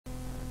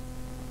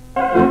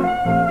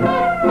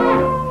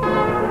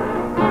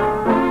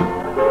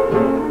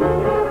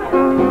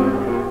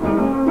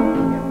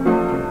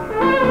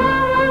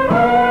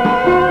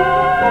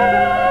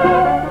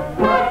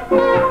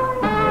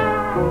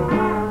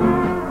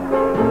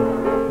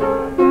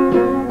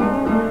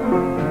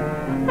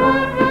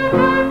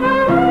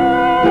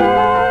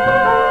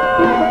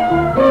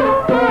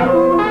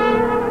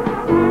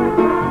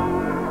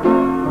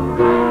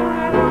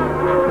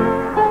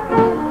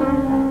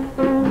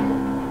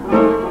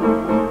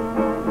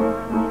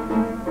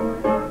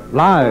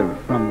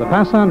Live from the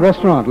Passand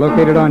Restaurant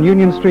located on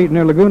Union Street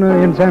near Laguna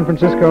in San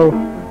Francisco,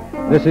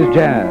 this is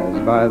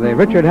Jazz by the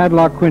Richard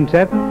Hadlock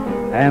Quintet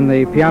and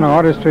the piano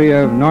artistry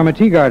of Norma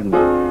Teagarden.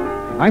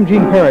 I'm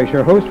Gene Parrish,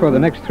 your host for the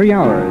next 3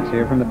 hours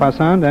here from the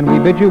Passand, and we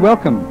bid you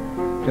welcome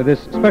to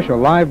this special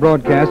live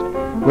broadcast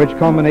which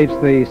culminates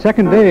the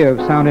second day of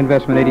Sound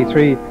Investment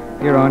 83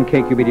 here on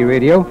KQED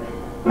Radio,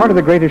 part of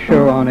the greatest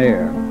show on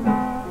air.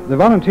 The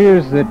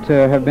volunteers that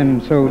have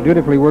been so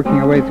dutifully working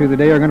our way through the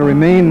day are going to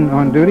remain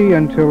on duty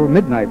until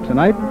midnight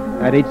tonight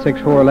at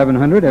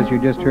 864-1100, as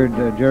you just heard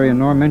Jerry and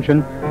Norm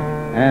mention,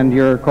 and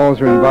your calls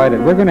are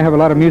invited. We're going to have a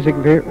lot of music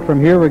from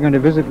here. We're going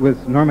to visit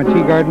with Norma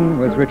Teagarden,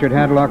 with Richard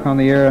Hadlock on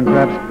the air, and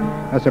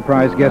perhaps a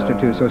surprise guest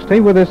or two. So stay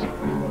with us.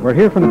 We're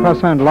here from the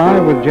Passand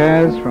live with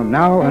Jazz from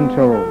now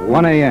until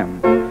 1 a.m.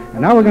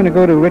 And now we're going to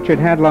go to Richard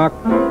Hadlock,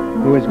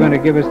 who is going to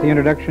give us the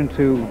introduction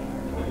to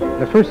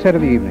the first set of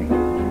the evening.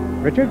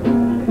 Richard?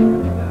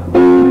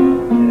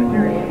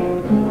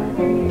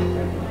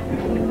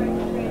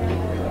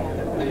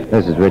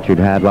 This is Richard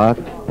Hadlock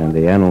and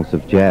the Annals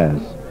of Jazz.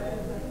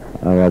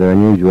 Rather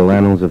unusual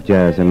Annals of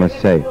Jazz, I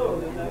must say.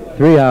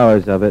 3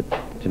 hours of it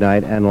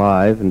tonight and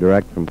live and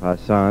direct from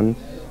Passand's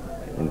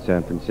in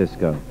San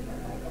Francisco.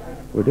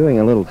 We're doing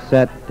a little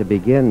set to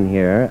begin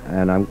here,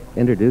 and I'm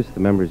introduce the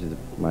members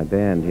of my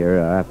band here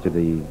after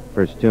the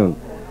first tune.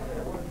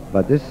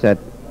 But this set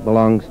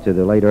belongs to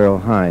the late Earl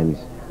Hines,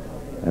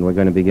 and we're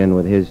going to begin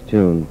with his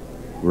tune,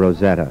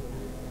 Rosetta.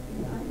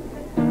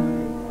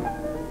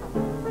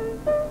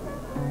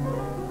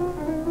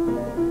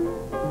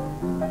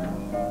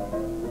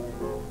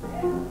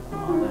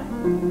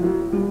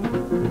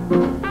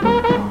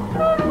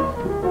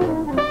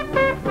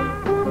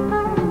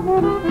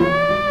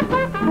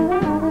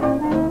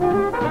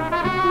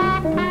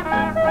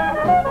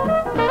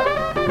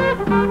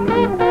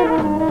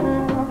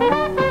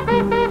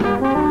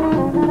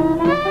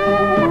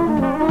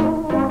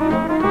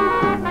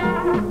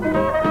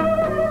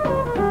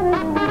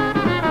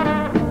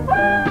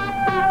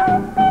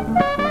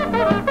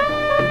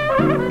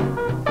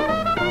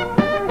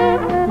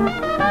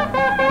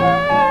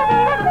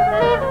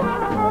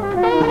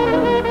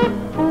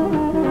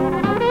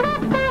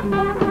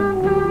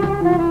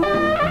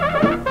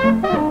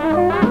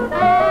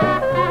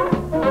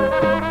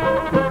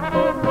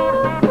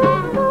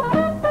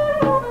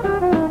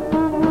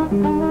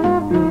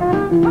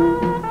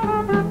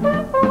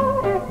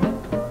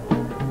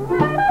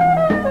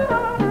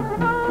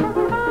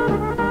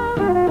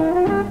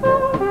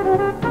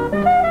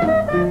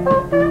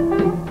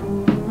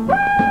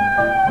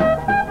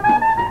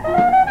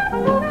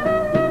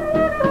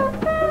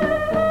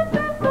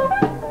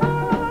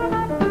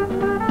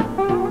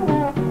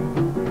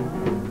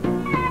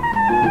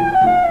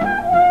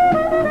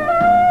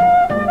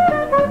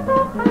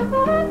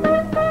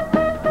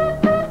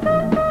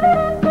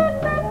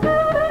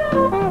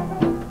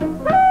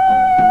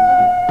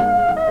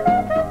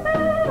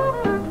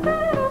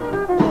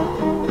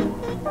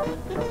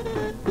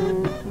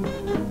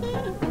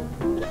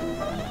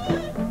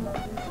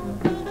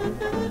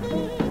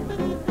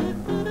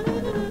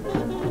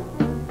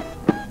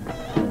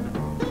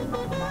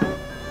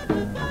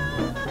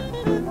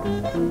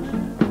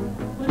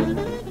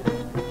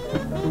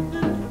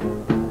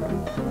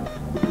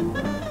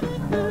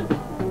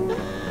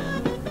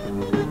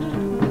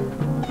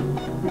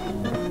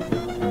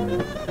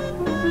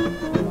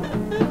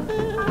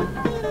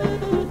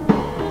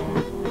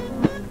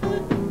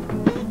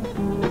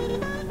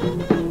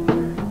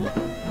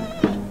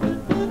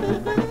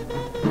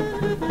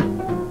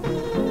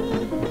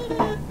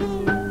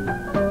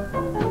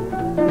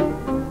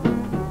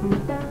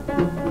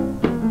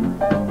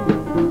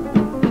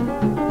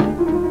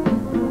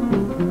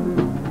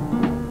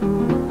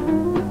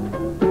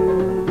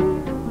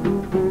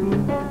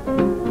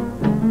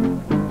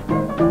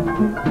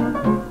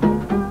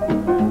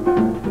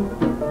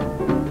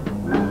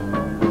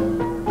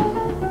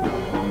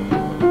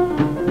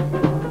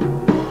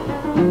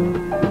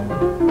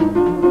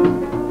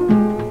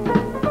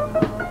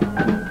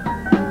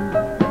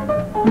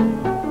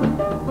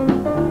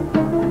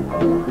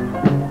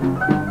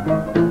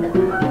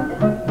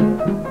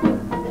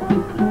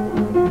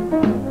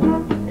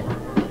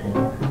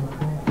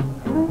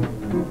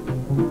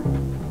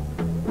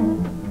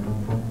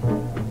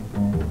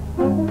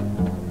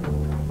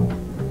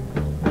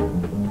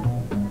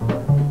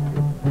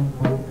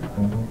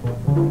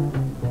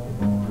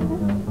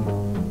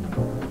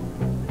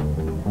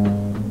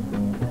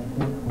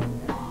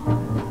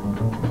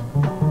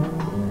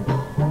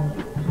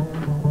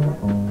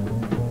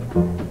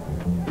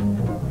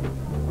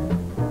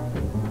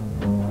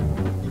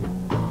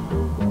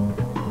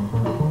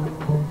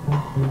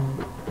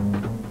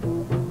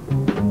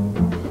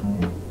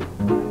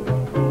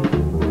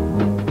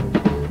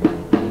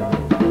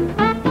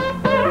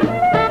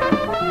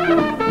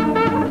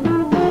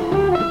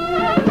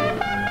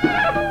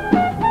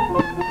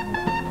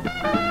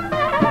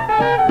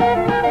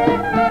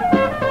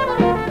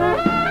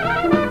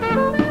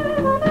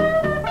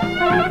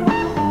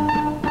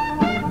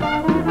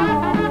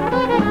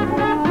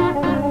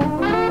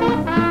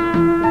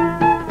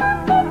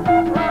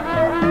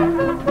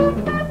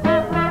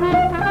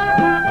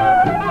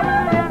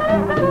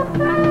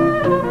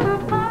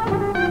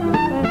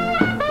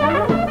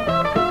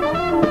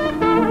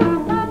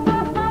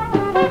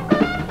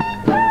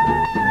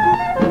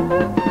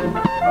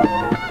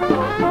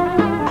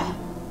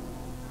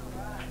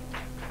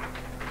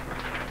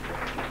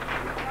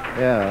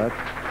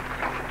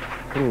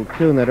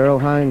 tune that Earl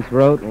Hines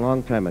wrote a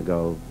long time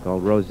ago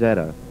called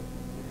Rosetta.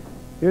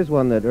 Here's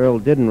one that Earl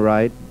didn't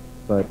write,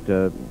 but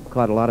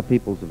caught a lot of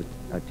people's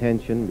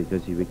attention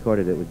because he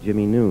recorded it with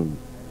Jimmy Noon.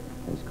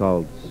 It's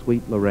called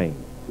Sweet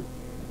Lorraine.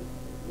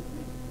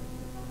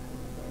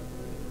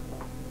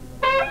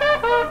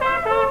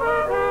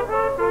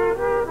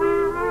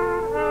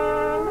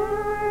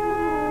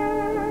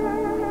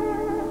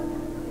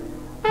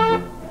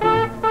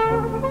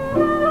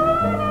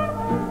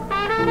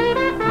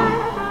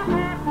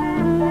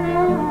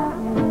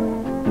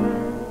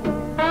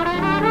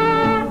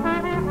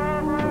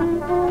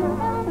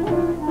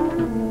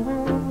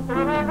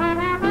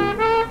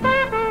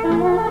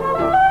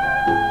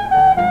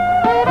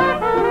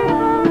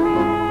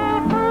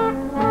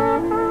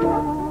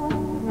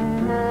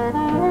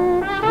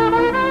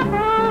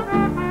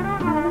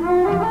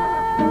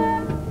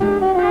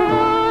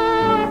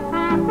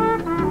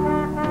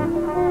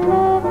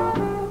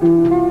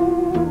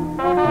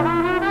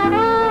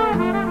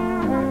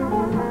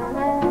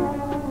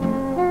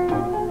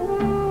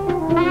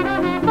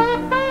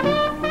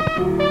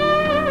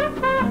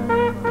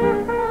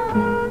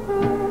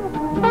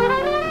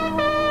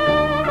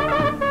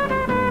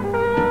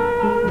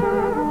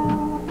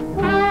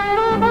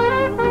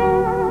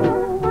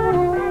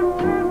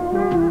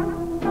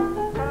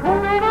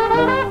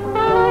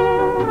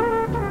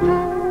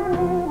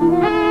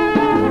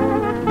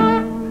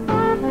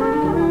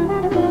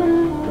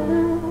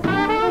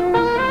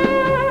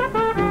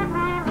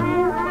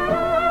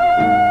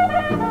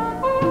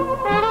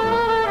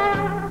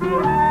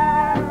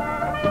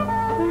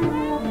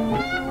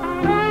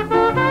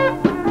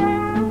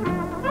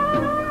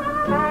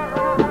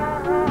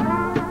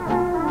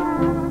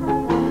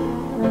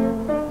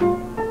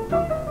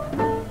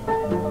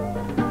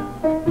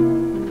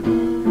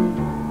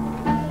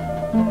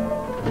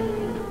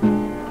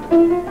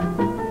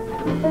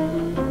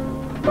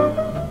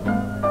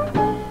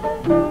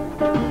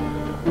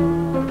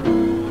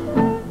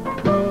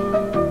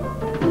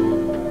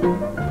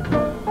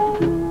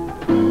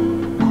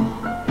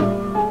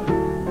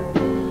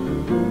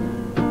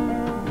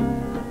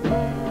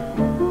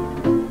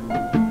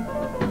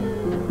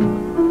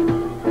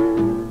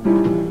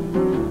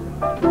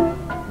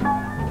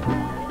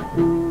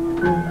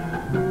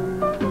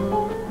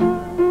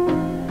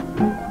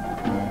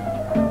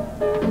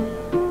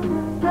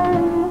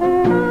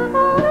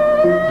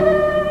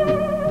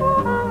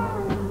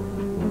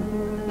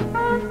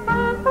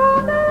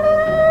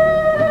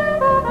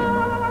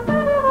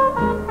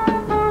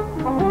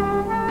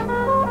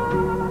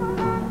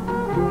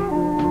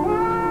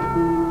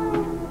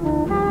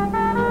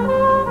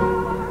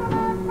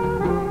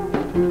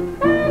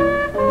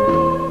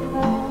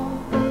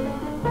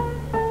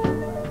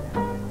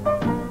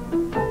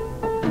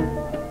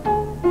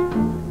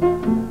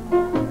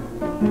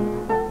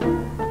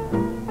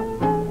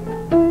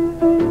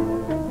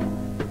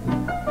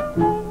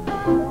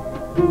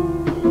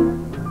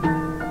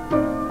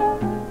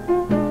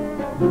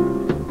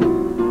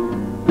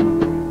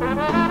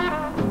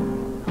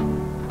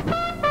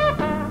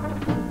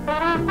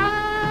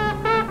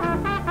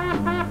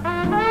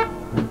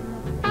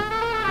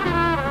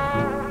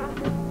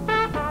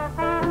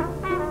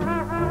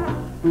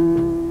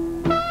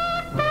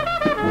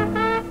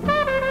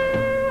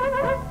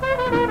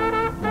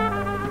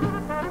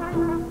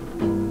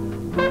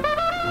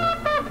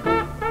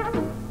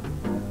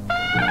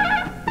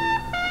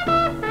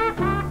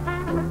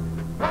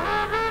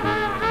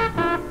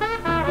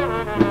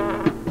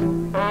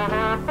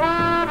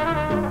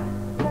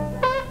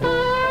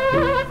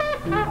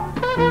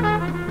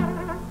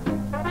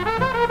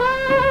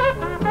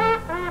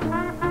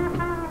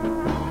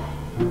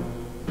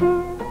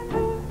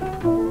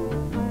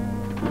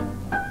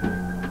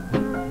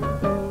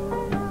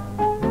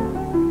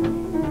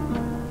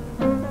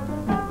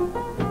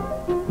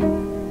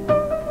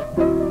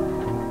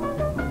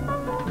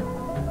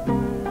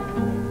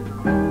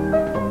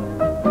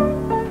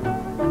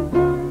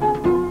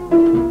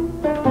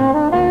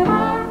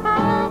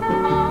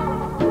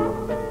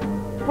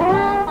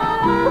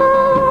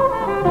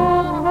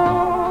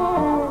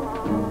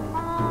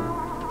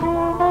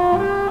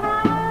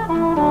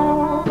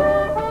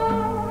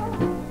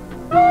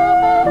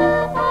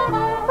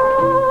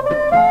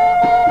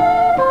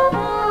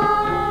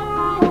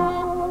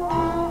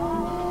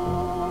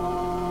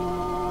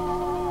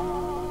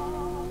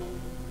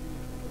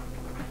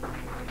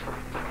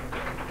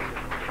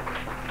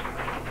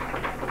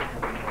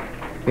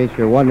 In case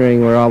you're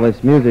wondering where all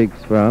this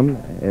music's from,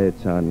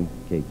 it's on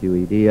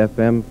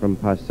KQED-FM from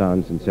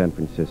Passand's in San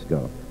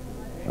Francisco.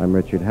 I'm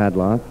Richard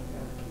Hadlock.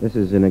 This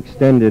is an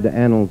extended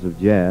Annals of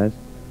Jazz,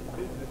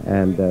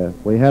 and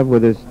we have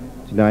with us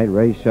tonight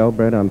Ray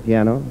Skjelbred on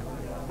piano,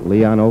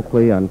 Leon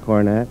Oakley on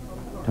cornet,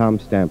 Tom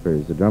Stamper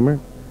is the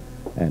drummer,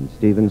 and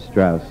Stephen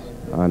Strauss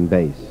on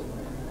bass.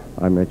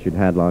 I'm Richard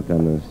Hadlock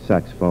on the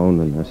saxophone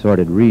and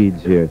assorted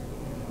reeds here.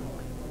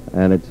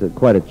 And it's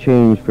quite a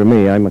change for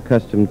me. I'm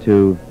accustomed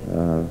to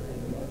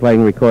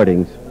playing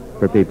recordings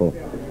for people.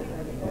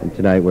 And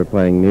tonight we're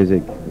playing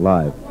music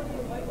live.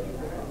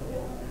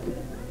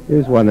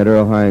 Here's one that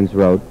Earl Hines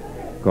wrote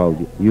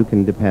called You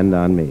Can Depend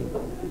on Me.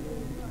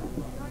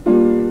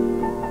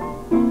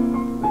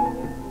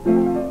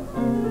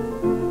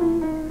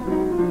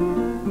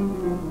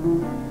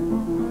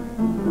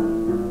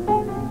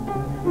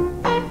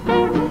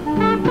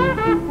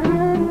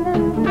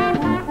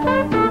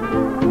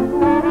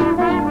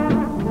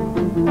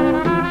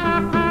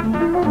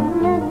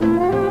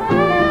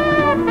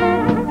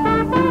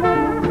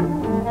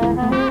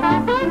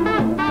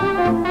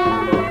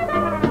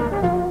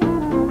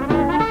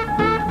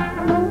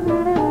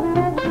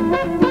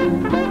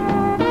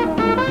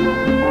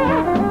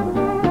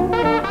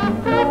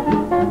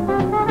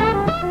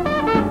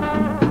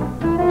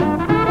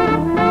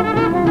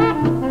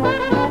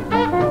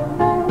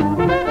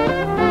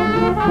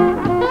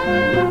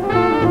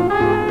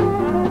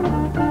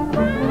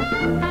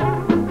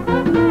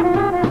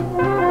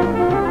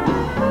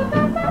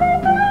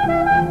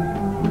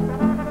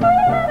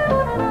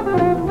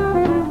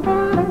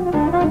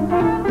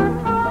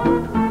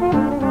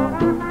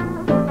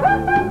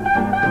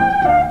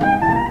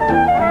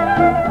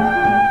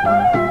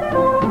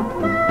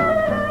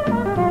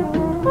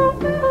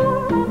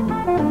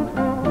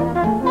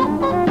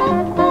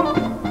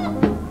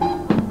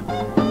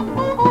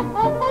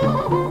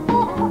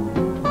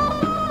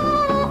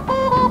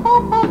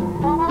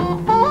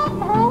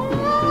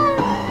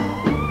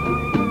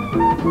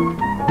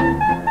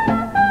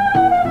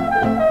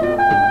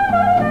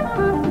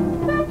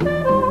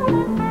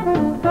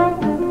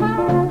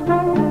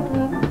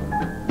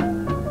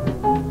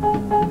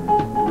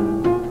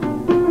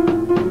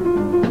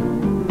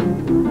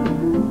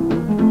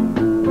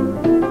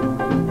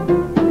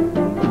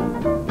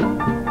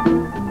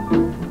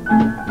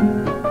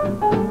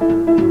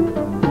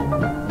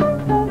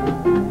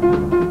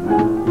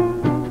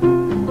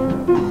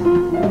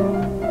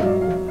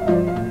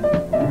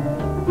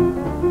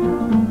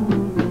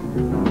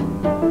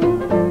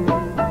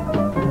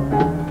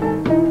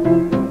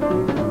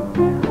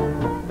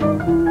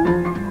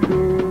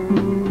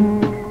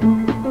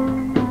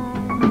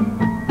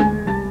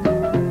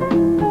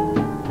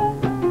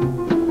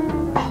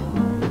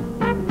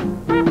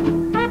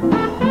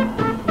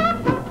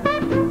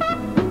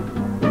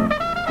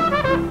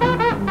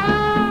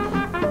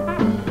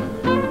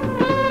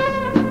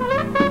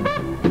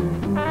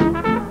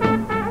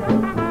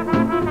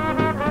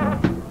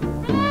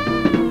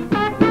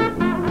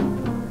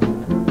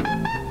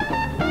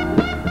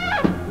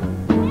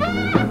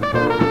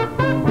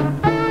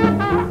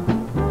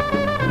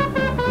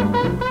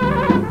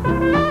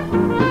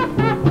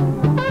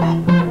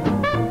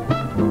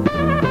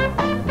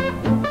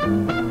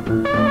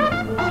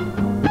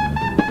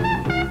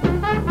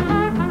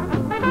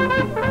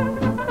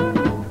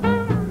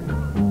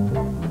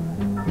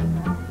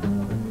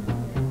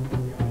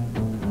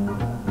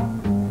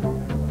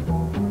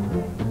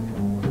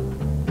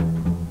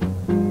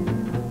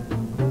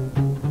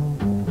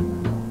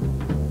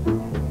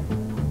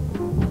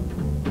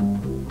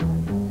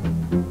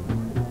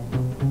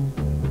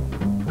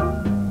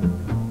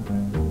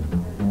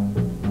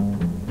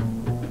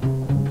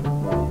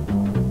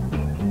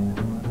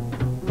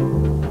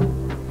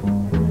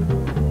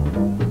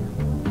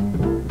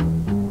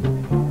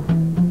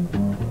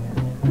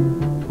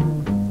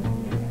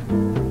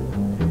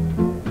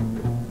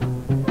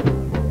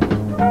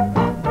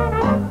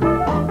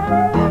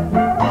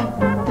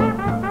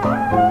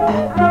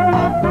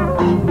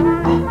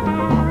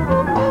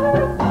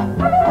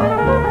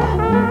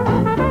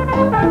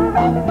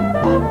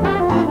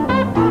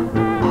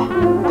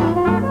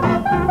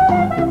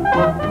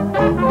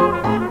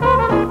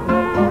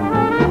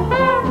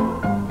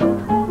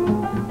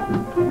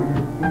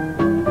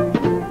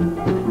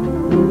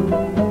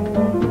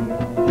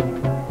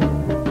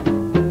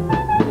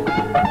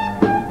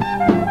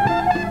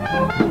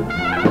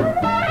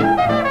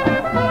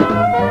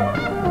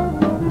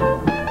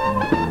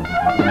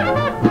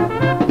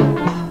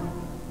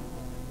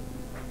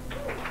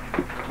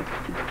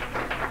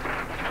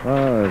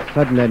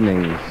 Sudden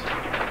Endings.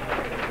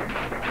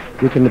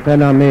 You Can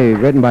Depend on Me,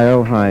 written by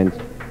Earl Hines.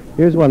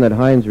 Here's one that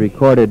Hines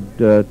recorded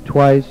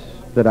twice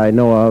that I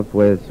know of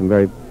with some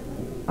very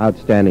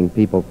outstanding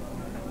people.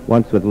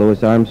 Once with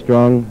Louis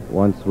Armstrong,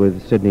 once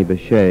with Sidney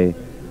Bechet.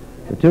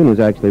 The tune was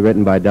actually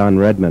written by Don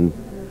Redman,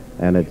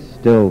 and it's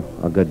still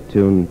a good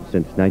tune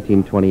since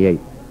 1928.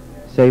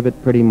 Save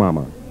It, Pretty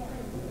Mama.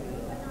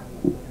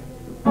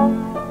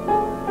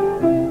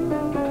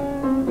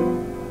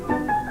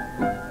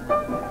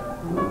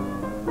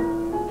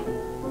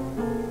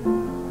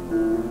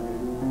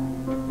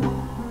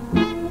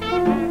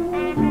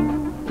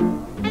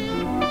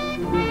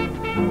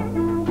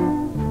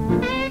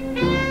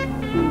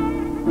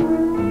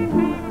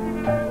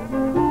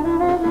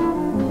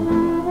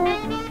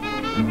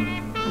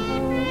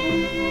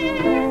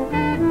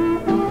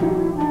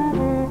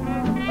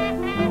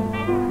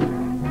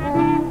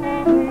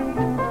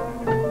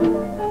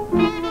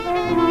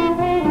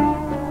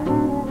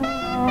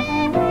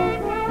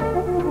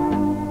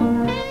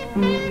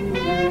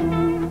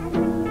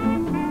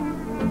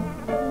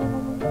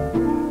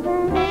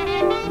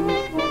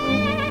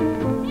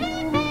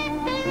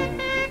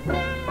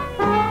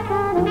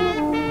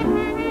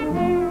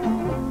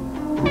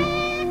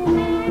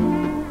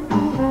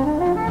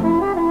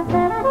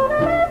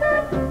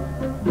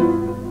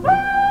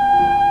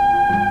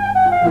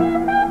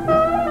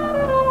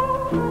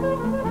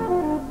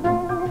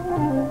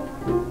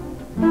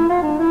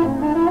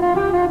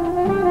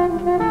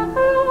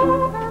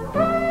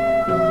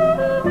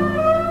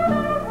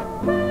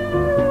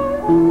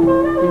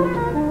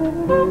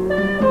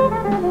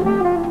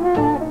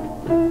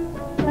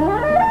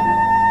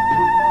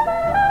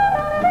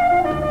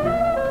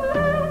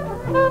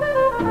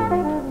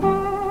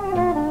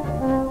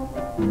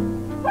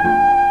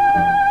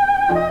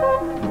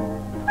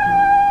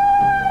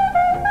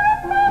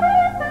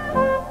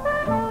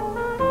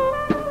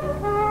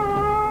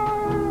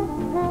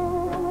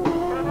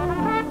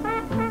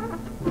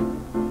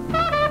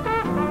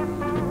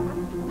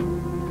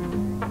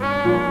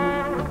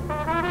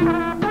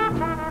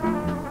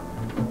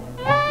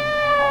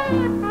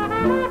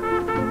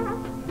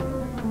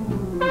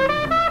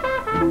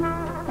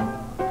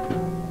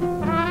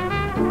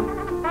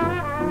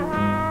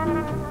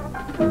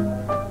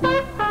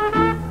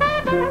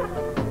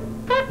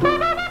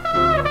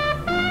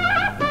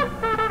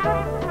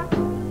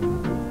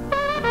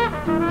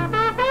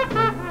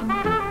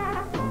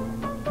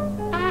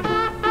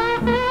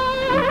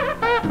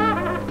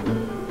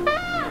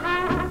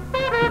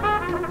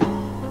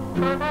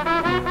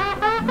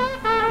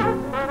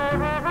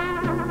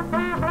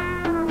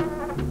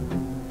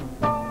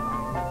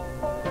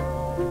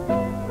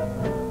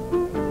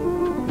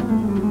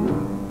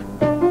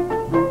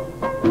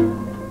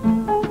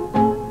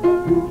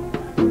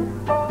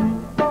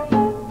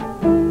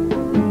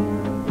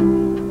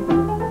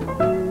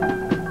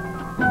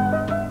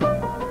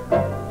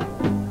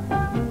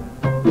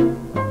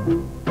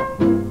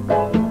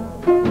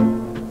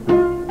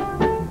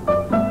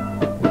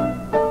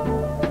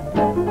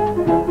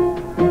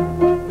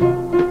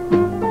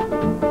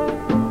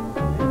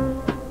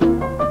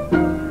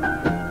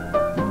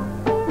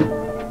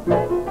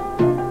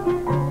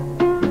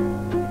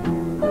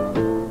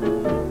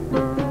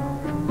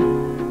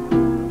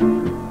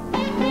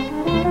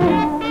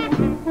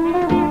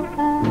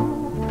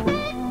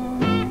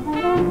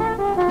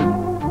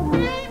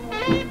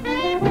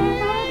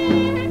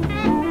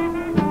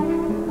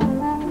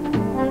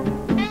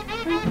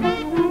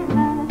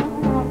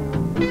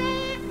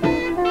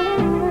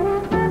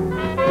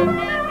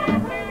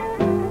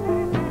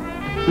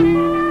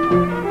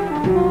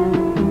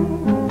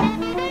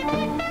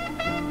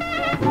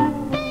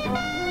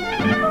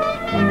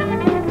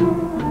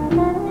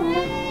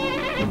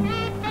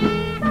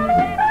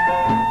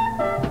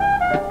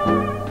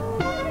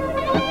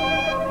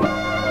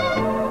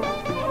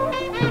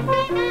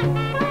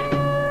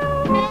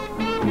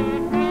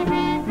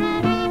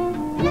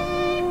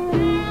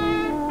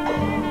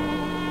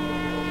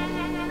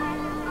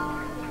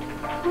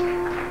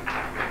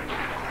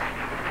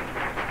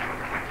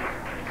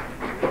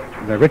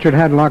 the Richard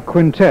Hadlock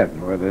Quintet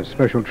with a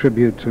special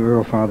tribute to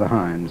Earl Father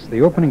Hines.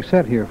 The opening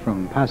set here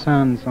from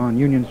Passand's on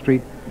Union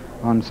Street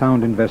on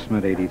Sound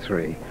Investment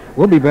 83.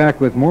 We'll be back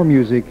with more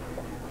music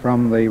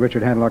from the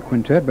Richard Hadlock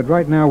Quintet, but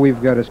right now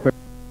we've got a special...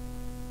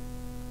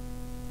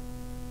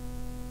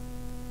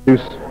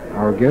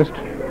 our guest,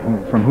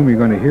 from whom you're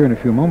going to hear in a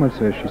few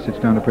moments as she sits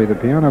down to play the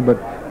piano, but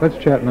let's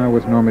chat now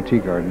with Norma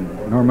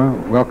Teagarden. Norma,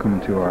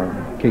 welcome to our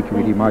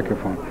KQED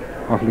microphone.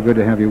 Awfully good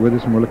to have you with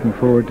us, and we're looking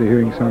forward to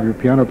hearing some of your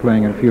piano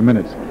playing in a few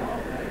minutes.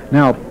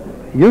 Now,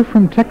 you're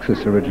from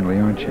Texas originally,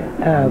 aren't you?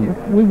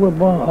 We were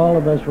born, all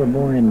of us were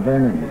born in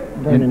Vernon,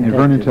 Texas.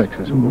 Vernon,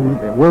 Texas.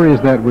 Mm-hmm. Where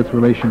is that with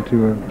relation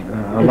to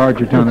a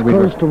larger town that we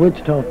It's close to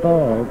Wichita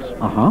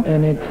Falls,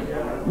 and it's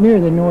near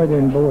the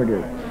northern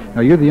border.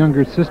 Now, you're the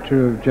younger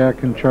sister of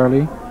Jack and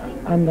Charlie?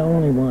 I'm the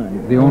only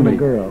one. The only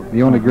girl.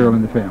 The only girl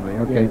in the family,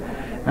 okay.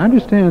 Yeah. I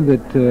understand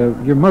that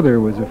your mother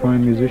was a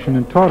fine musician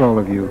and taught all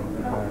of you.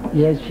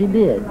 Yes, she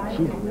did.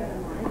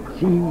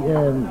 She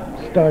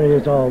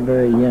started us all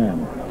very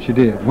young. She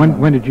did.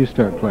 When did you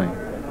start playing?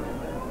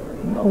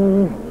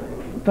 Oh,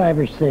 5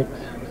 or 6,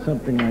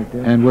 something like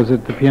that. And was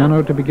it the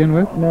piano to begin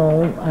with?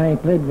 No, I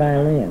played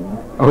violin.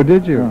 Oh,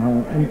 did you?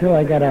 Until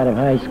I got out of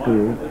high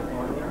school.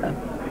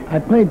 I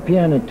played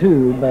piano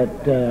too, but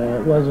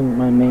it wasn't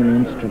my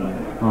main instrument.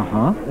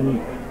 And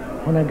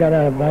when I got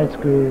out of high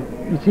school,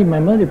 you see, my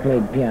mother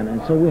played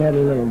piano, so we had a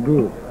little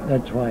group.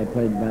 That's why I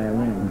played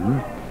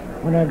violin.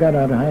 When I got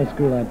out of high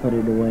school, I put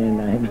it away,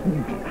 and I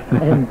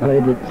haven't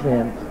played it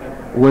since.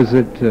 Was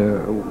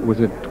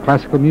it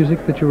classical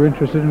music that you were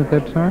interested in at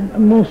that time?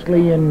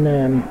 Mostly in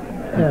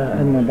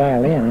the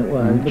violin, it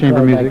was, because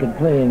chamber music? I could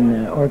play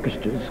in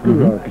orchestras,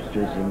 school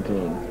orchestras and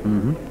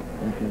things.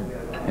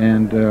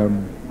 And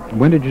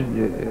when did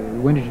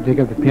you take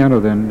up the piano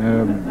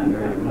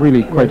then,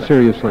 really quite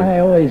seriously? I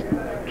always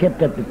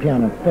kept up the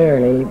piano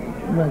fairly.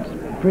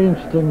 For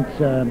instance,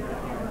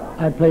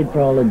 I played for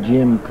all the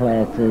gym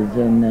classes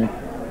and the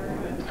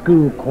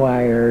school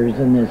choirs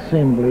and the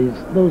assemblies,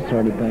 those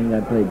sort of things. I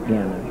played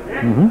piano.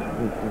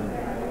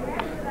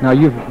 Now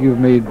you've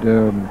made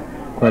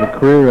quite a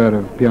career out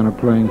of piano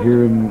playing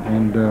here,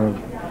 and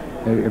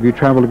have you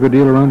traveled a good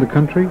deal around the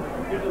country?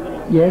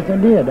 Yes, I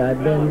did. I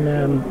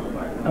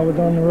was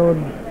on the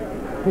road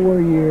 4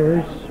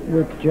 years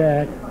with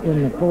Jack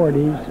in the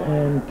 40s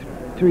and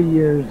 3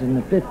 years in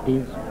the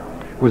 50s.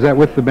 Was that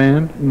with the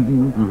band?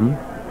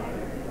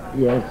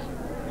 Yes.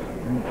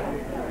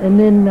 And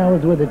then I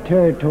was with a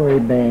territory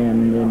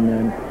band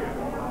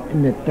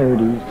in the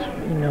 30s.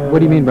 You know. What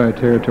do you mean by a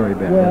territory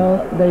band?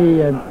 Well,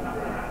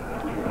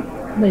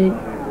 they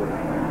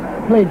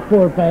played 4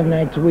 or 5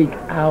 nights a week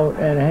out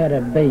and had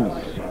a bass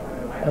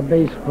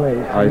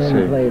place. I and see.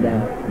 Then played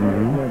out.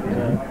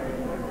 But,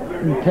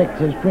 in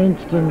Texas, for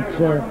instance,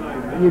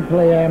 you'd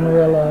play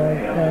Amarillo,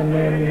 and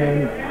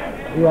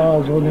then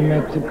Roswell, New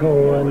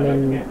Mexico, and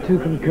then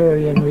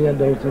Tucumcari and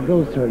Ruidoso,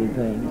 those sort of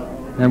things.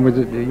 And was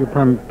it you're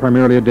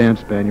primarily a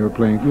dance band? You were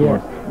playing for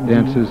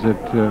dances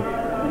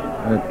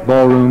at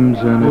ballrooms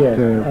and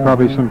at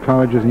probably some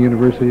colleges and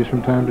universities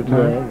from time to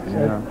time?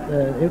 Yes,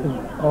 it was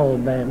all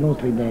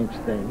mostly dance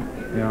things.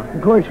 Yeah.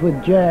 Of course,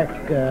 with Jack,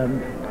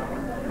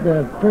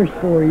 the first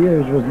 4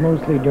 years was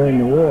mostly during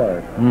the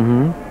war.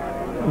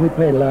 We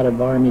played a lot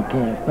of Army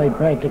camps, played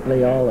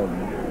practically all of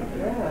them.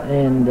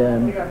 And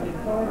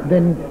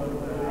then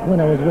when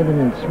I was with him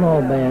in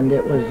small band,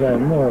 it was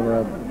more of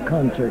a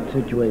concert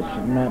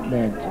situation, not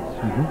dances.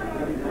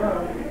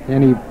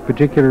 Any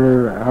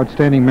particular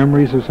outstanding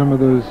memories of some of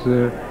those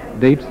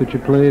dates that you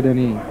played?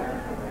 Anything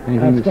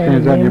that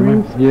stands out in your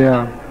mind?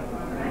 Yeah.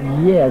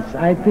 Yes,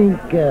 I think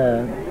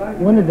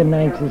one of the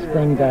nicest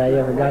things I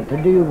ever got to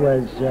do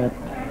was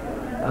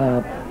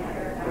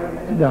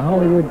the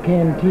Hollywood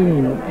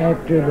Canteen.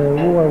 After the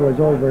war was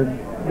over,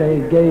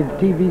 they gave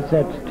TV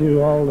sets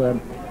to all the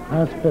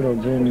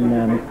hospitals in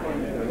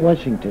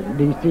Washington,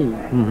 D.C.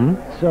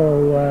 So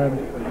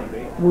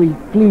we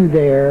flew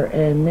there,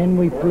 and then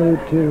we flew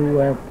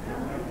to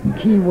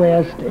Key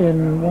West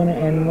in one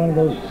of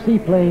those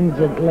seaplanes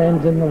that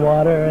lands in the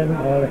water and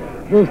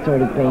those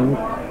sort of things.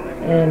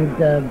 And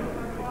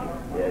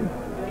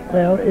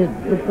well, it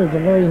was a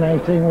very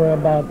nice thing. We're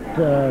about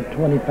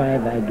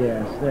 25, I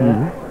guess.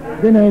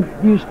 Then I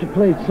used to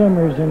play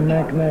summers in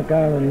Mackinac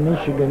Island,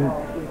 Michigan.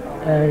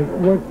 I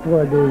worked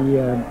for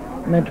the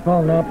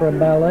Metropolitan Opera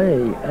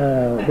Ballet.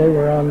 They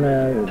were on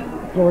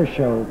the floor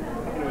show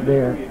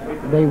there.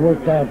 They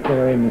worked out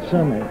there in the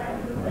summer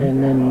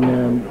and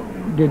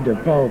then did the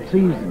fall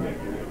season.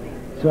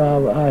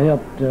 So I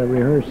helped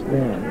rehearse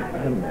then.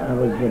 I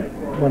was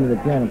one of the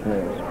piano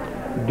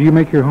players. Do you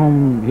make your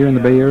home here in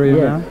the Bay Area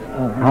now? Yes.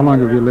 How long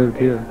have you lived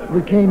here?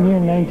 We came here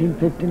in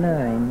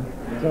 1959,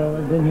 so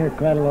I've been here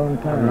quite a long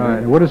time.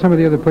 Right. What are some of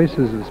the other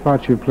places, the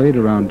spots you played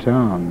around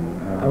town?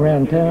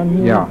 Around town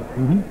here? Yeah.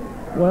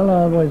 Well,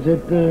 I was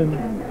at the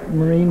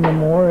Marine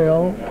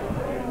Memorial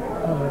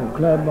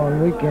Club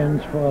on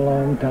weekends for a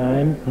long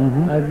time.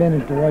 I've been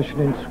at the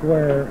Washington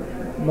Square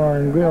Bar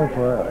and Grill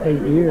for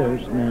 8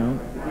 years now.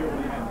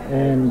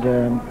 And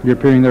You're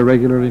appearing there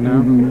regularly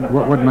now? Mhm.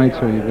 What nights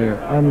are you there?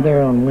 I'm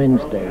there on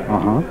Wednesday.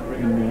 Uh-huh.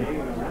 And,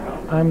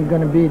 I'm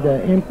going to be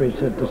the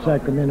Empress at the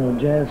Sacramento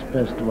Jazz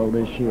Festival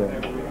this year.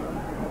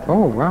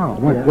 Oh, wow.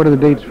 Yeah. What are the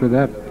dates for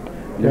that?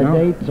 The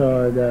dates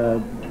are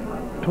the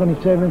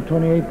 27th,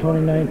 28th,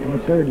 29th,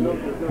 and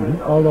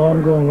 30th. Although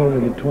I'm going over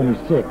the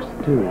 26th,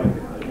 too.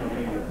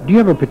 Do you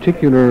have a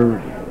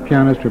particular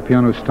pianist or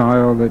piano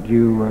style that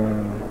you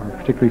are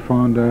particularly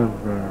fond of?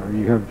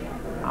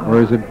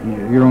 Or is it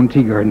your own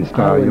Teagarden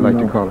style you like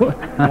to call it?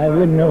 I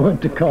wouldn't know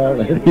what to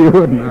call it. You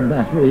wouldn't?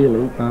 Not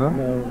really. Uh-huh.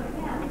 No.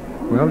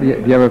 Well, do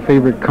you have a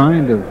favorite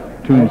kind of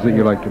tunes that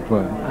you like to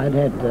play? I'd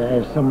have to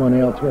ask someone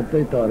else what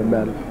they thought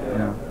about it.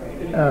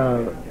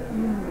 Yeah.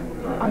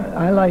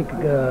 I like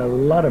a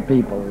lot of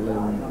people.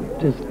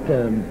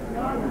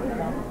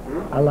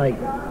 I like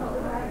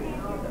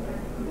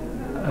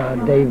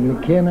Dave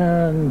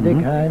McKenna and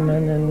Dick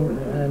Hyman, and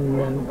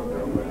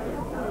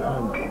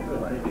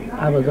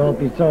I was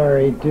awfully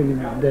sorry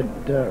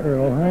that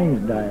Earl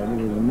Hines died.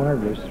 He was a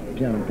marvelous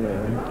piano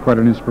player. Quite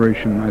an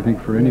inspiration, I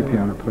think, for any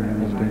piano player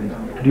these days.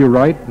 Do you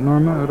write,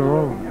 Norma, at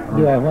all?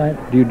 Do I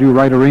what? Do you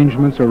write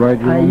arrangements or write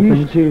your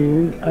own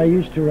things? I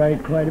used to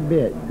write quite a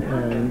bit.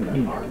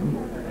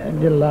 I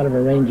did a lot of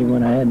arranging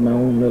when I had my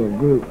own little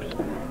groups.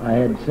 I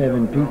had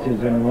 7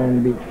 pieces in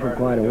Long Beach for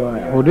quite a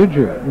while. Oh, did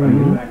you?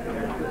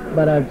 Mm-hmm.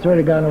 But I've sort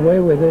of gone away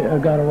with it. I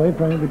got away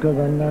from it because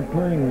I'm not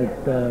playing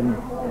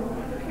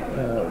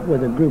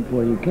with a group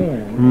where you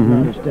can,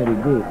 not a steady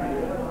group.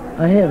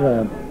 I have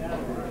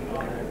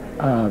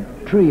a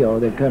trio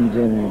that comes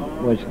in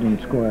at Washington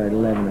Square at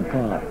 11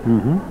 o'clock.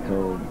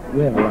 So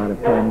we have a lot of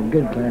fun.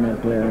 Good clarinet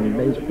player and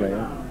bass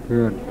player.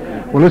 Good.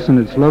 Well, listen,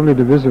 it's lovely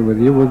to visit with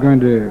you. We're going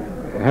to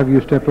have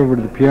you step over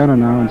to the piano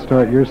now and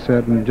start your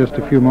set in just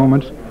a few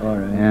moments. All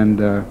right.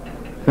 And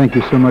thank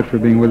you so much for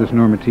being with us,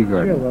 Norma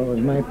Teagarden. Sure, well, it was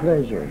my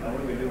pleasure.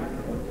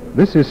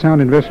 This is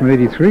Sound Investment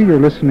 83. You're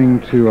listening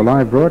to a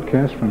live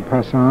broadcast from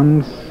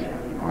Passand's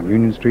on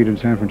Union Street in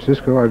San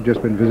Francisco. I've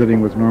just been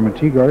visiting with Norma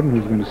Teagarden,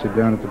 who's going to sit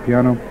down at the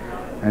piano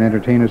and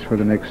entertain us for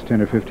the next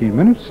 10 or 15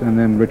 minutes, and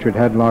then Richard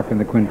Hadlock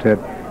and the quintet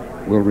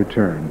will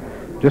return.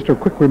 Just a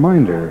quick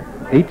reminder,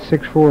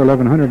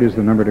 864-1100 is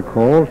the number to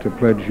call to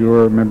pledge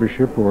your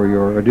membership or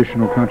your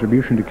additional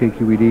contribution to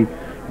KQED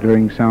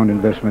during Sound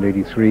Investment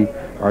 83,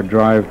 our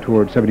drive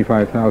toward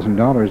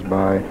 $75,000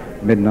 by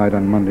midnight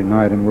on Monday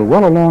night. And we're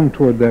well along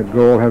toward that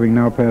goal, having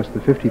now passed the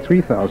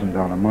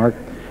 $53,000 mark,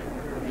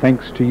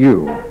 thanks to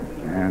you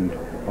and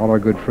all our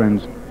good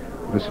friends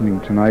listening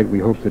tonight. We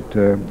hope that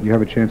you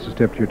have a chance to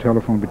step to your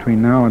telephone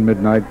between now and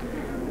midnight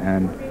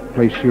and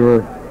place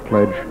your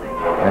pledge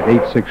at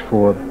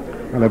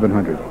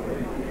 864-1100.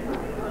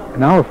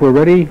 Now, if we're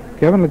ready,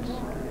 Kevin, we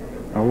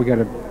got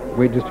to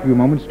wait just a few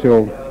moments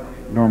till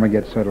Norma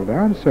gets settled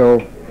down.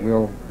 So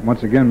we'll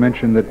once again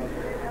mention that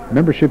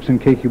memberships in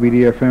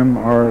KQED-FM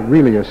are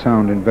really a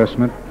sound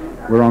investment.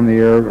 We're on the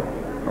air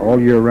all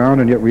year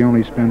round, and yet we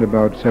only spend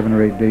about 7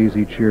 or 8 days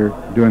each year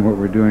doing what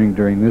we're doing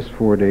during this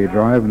 4-day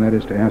drive, and that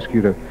is to ask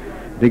you to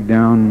dig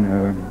down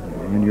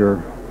in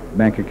your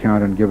bank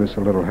account and give us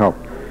a little help.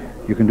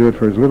 You can do it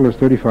for as little as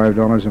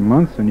 $35 a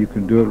month, and you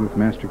can do it with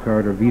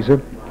MasterCard or Visa.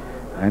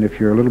 And if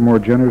you're a little more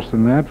generous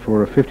than that,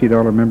 for a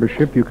 $50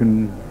 membership, you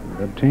can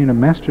obtain a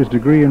master's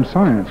degree in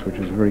science, which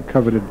is a very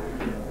coveted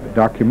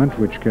document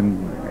which can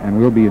and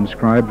will be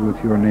inscribed with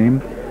your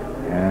name.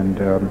 And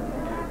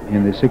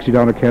in the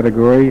 $60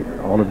 category,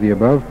 all of the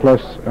above,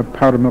 plus a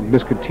powder milk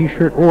biscuit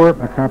T-shirt or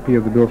a copy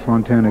of the Bill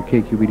Fontana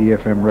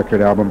KQED-FM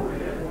record album,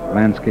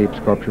 Landscape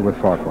Sculpture with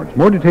Foghorns.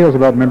 More details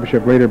about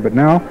membership later, but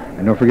now,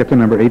 and don't forget the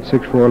number,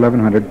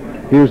 864-1100,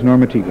 here's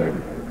Norma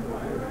Teagarden.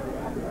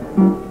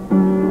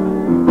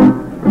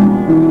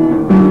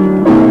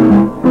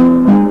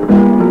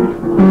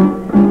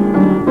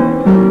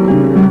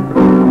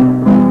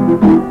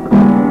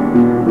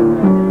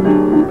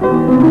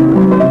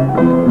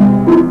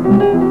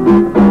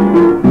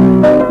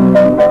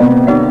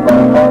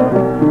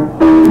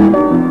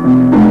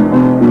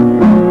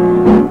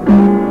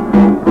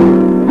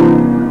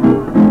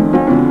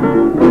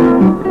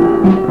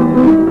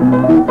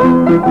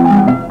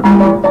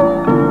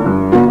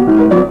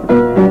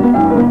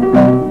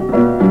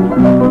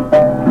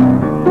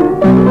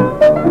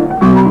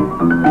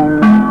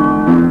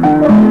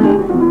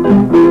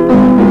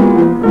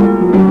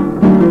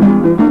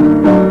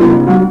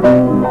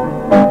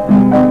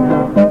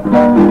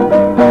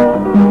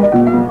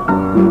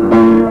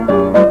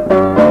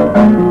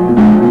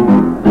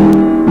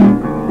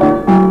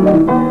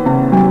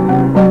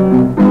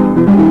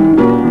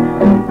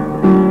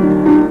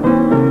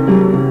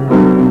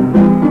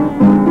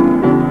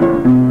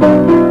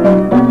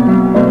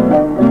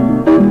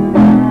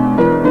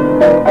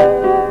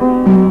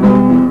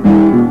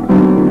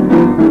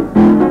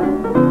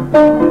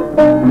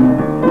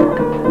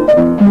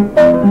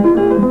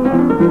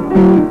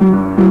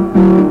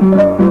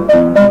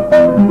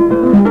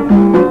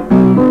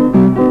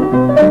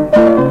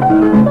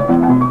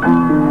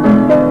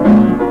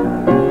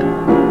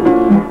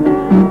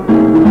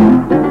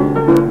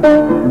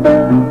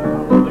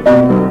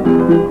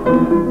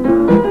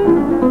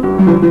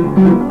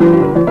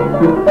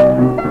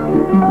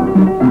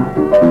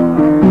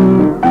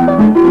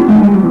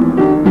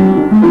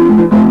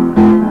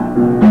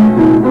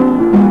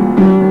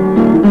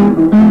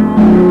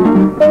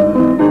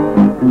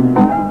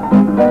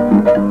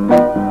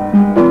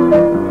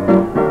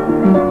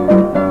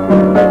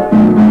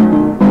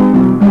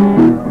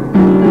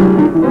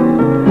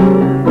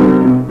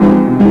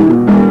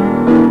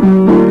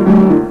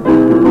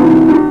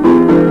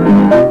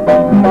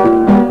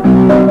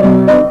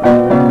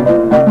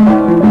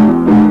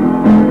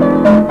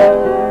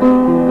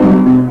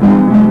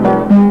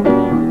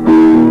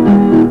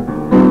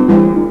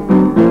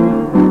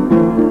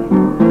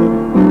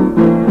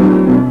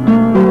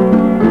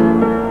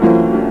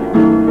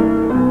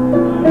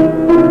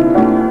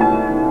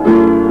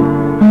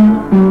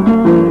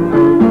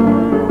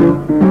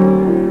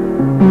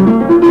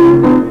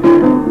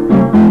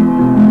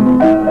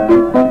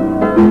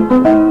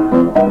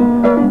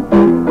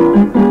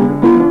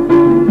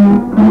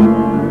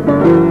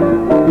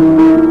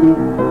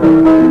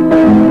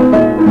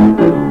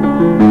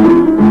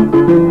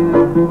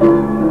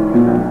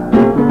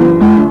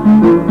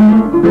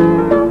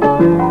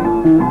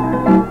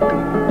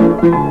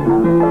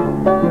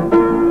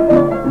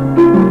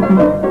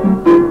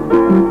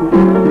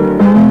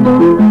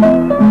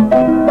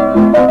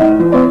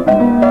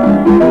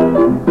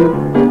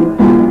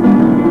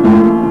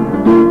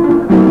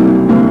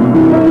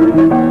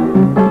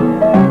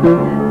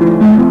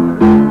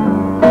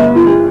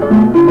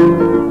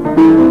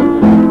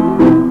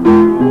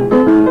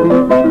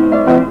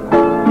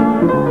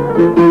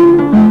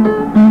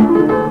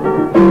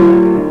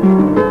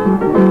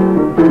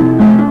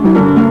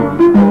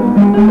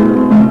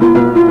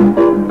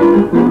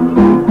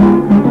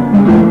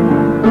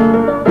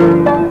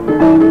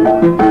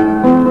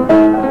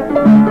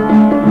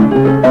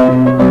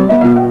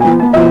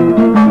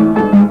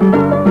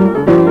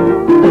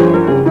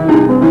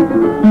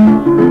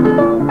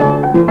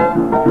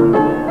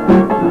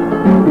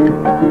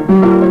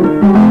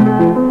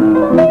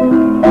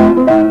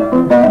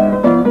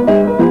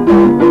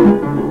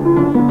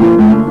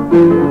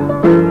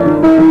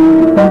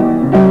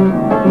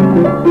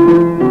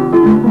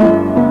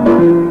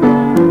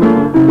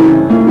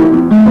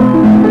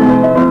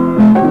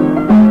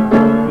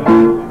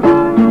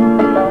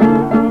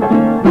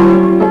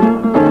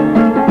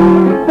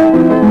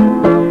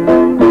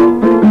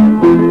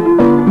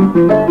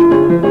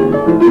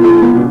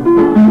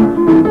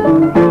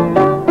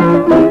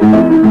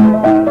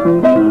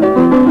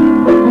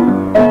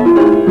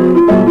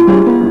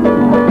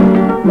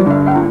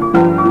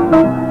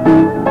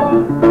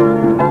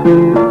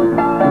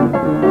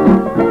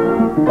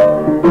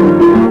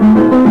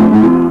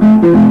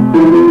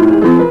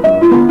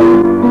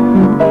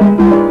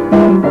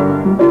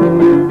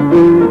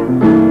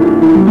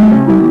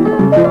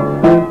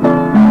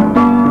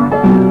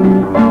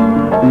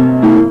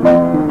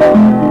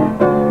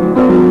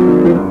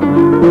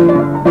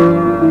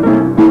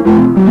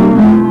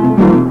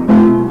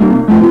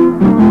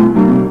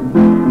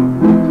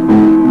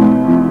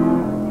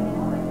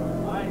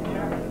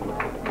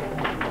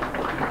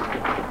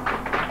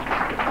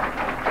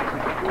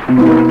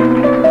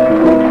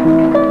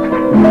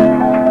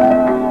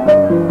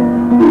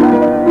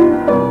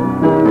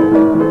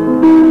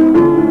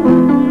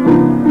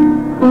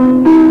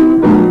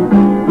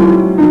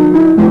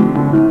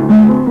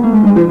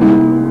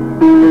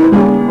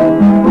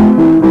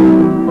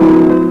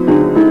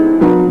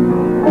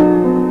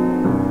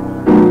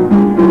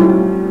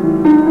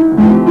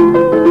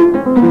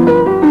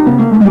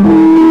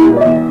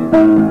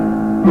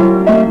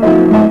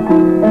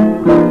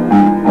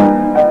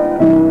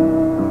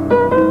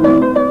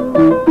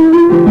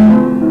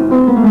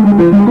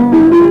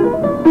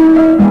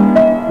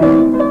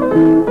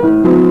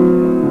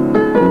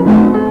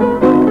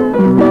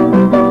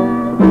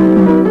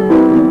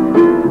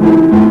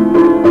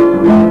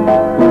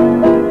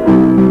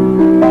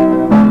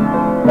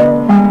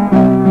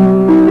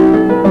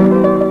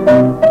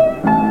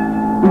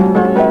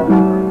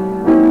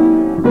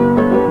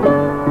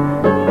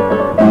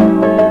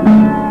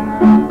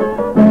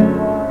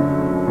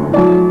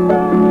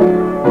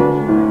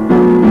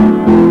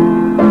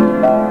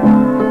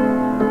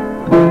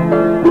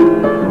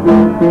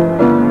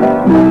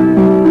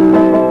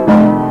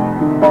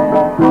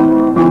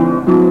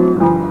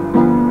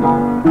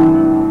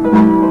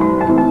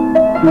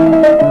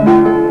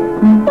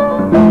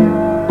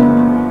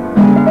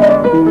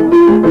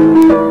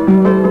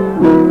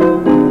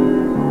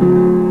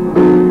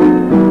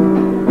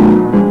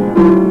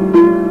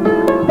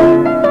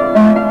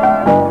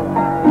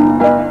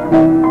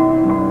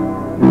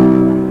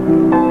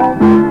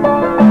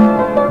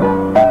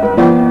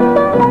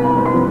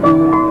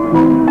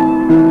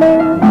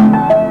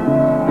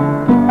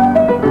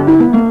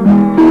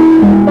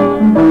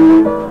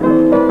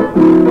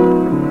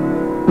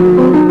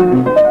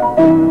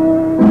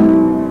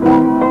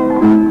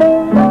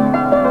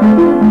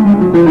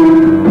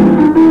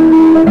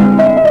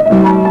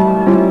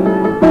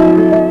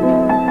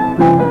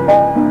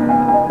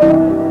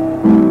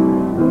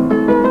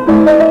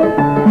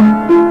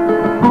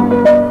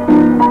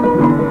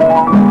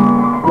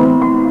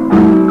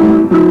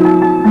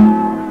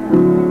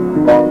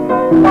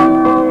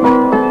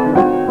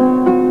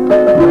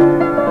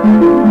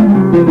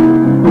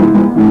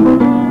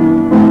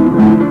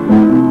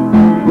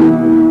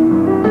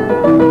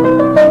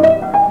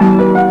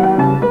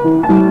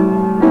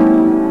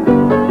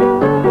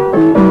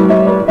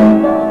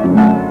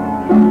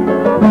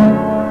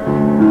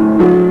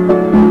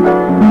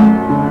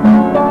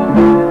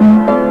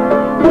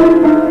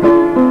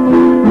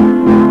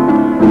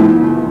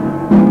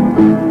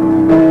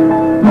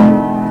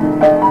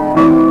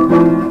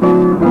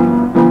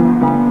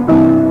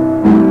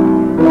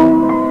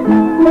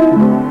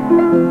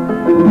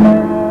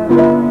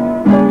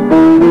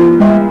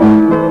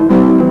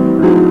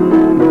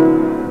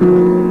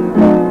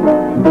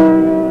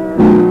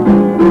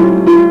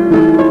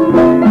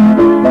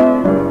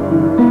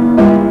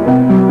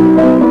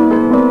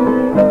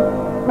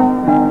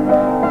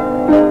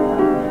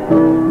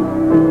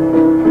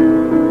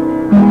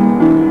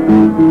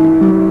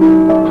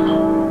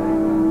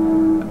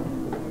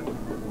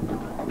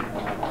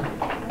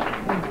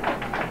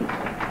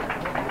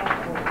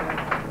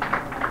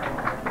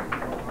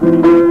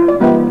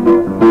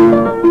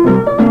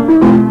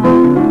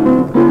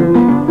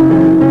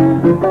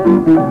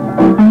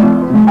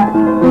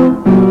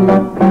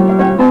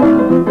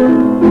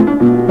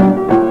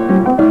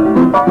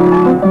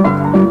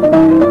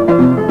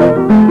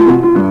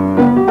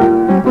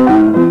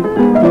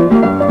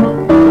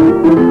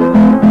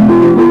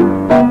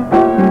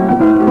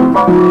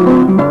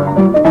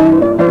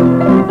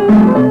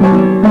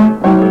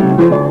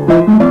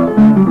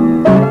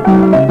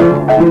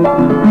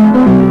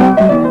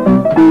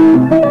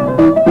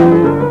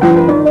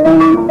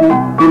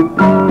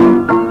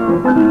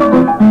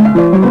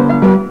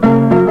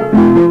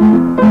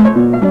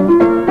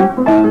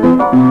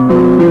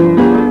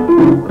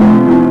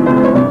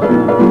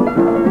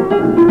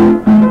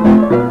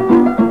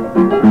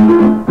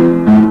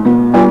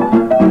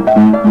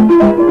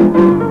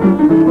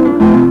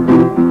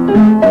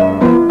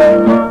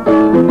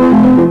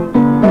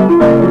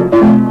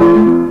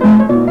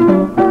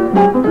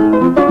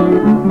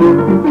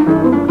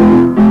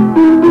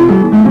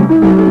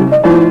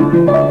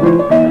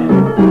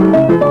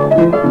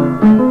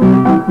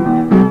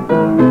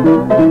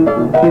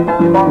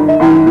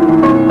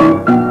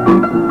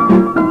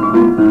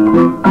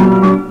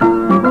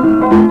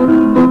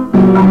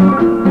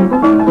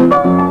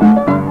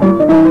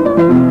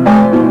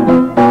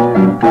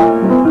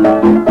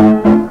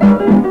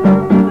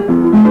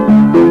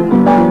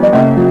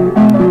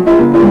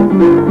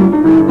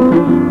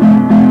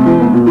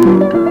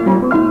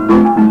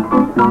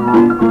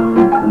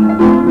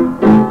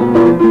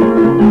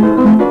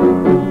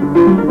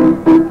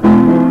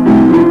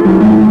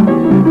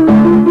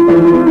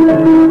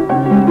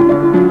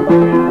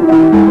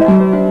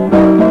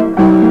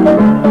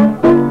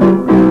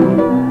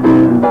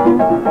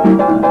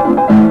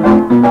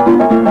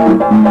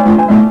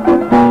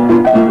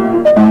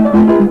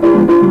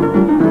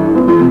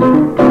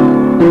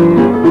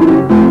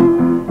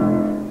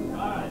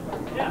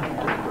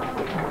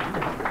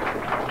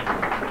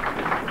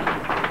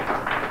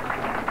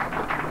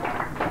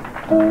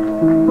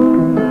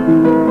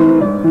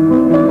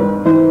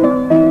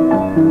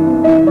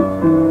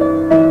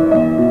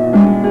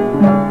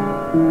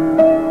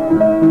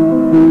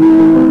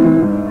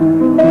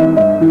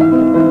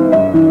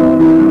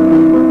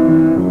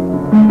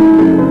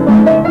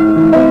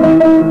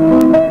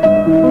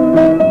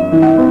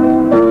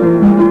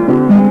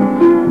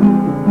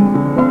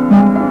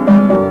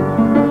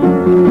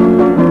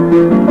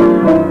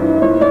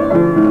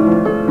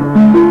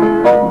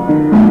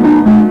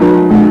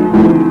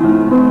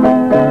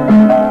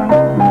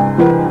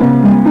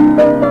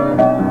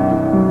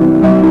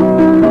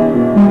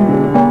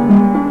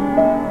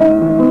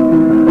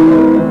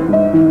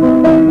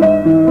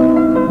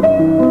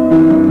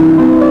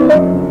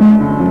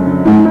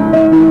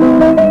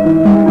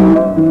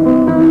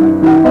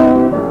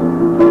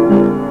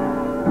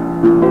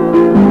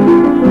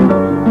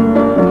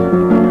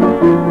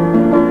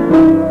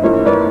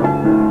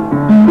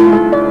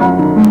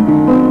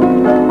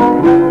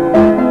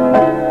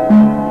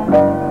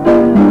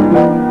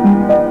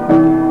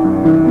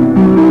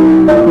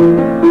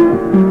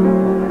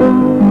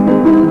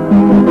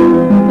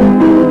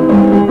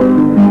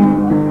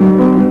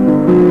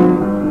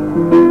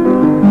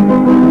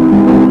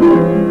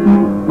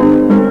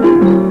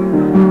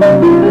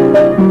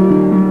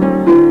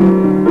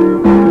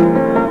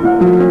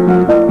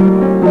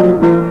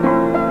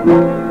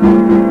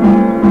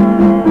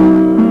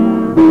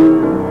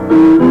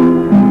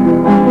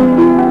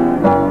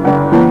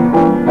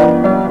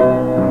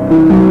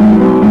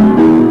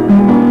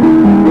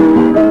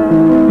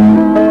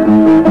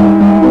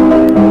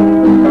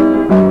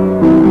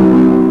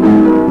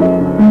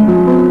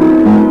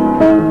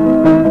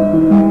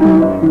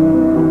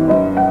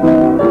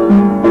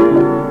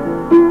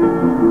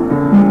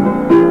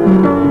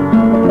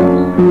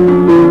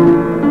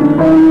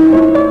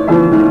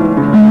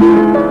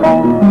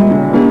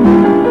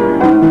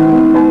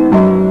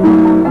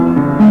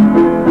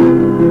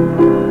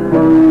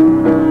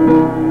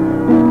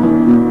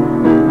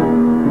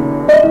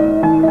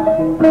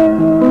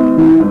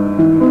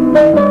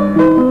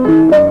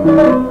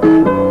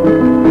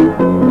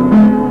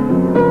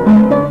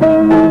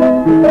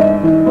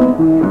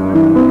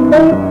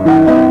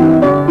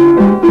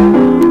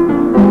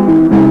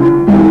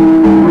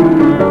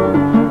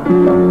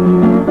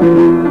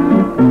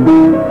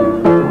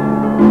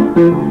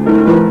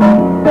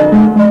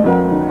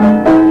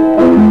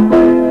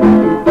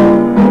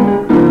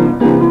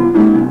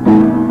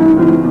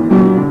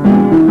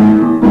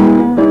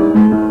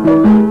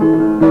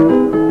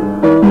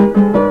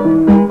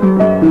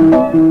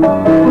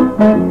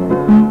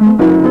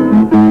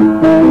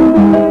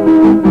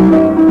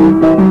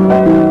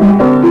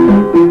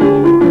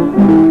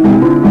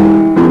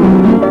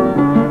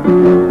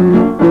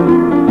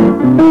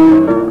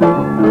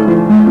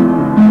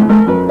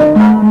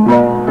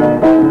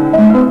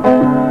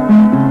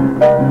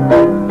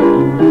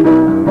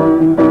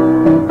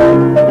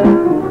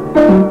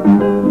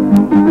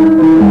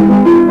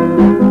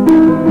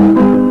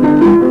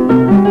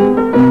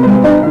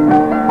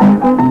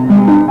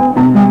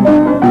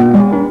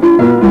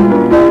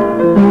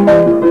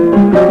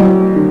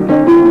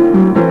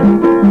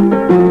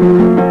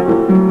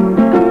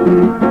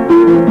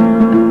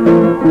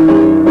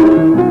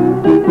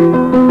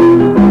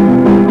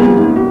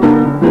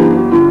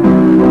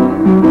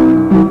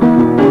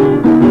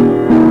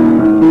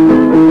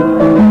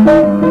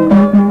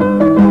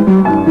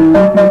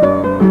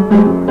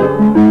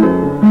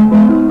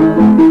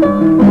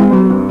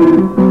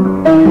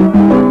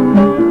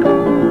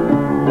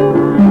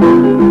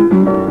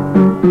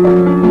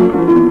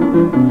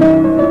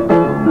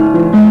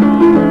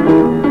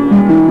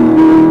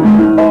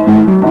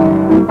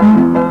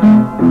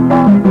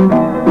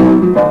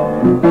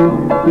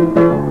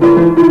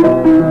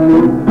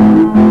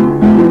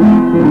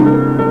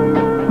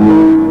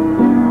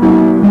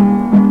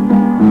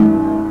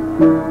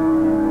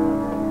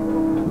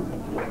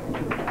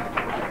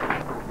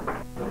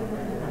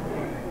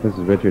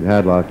 Richard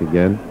Hadlock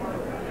again.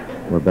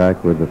 We're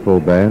back with the full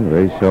band,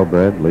 Ray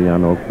Skjelbred,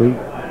 Leon Oakley,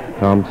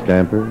 Tom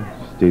Stamper,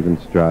 Stephen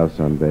Strauss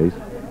on bass.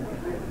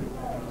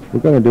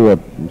 We're going to do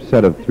a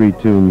set of 3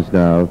 tunes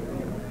now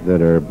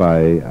that are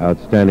by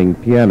outstanding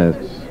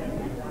pianists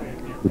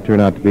who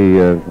turn out to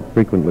be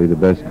frequently the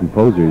best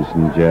composers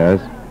in jazz.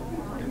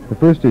 The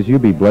first is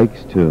U.B.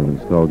 Blake's tune.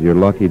 It's called You're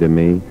Lucky to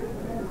Me.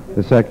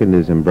 The second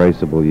is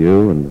Embraceable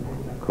You, and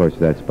of course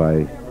that's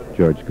by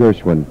George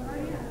Gershwin.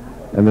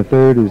 And the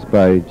third is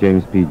by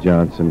James P.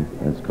 Johnson,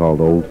 and it's called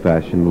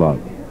Old-Fashioned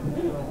Love.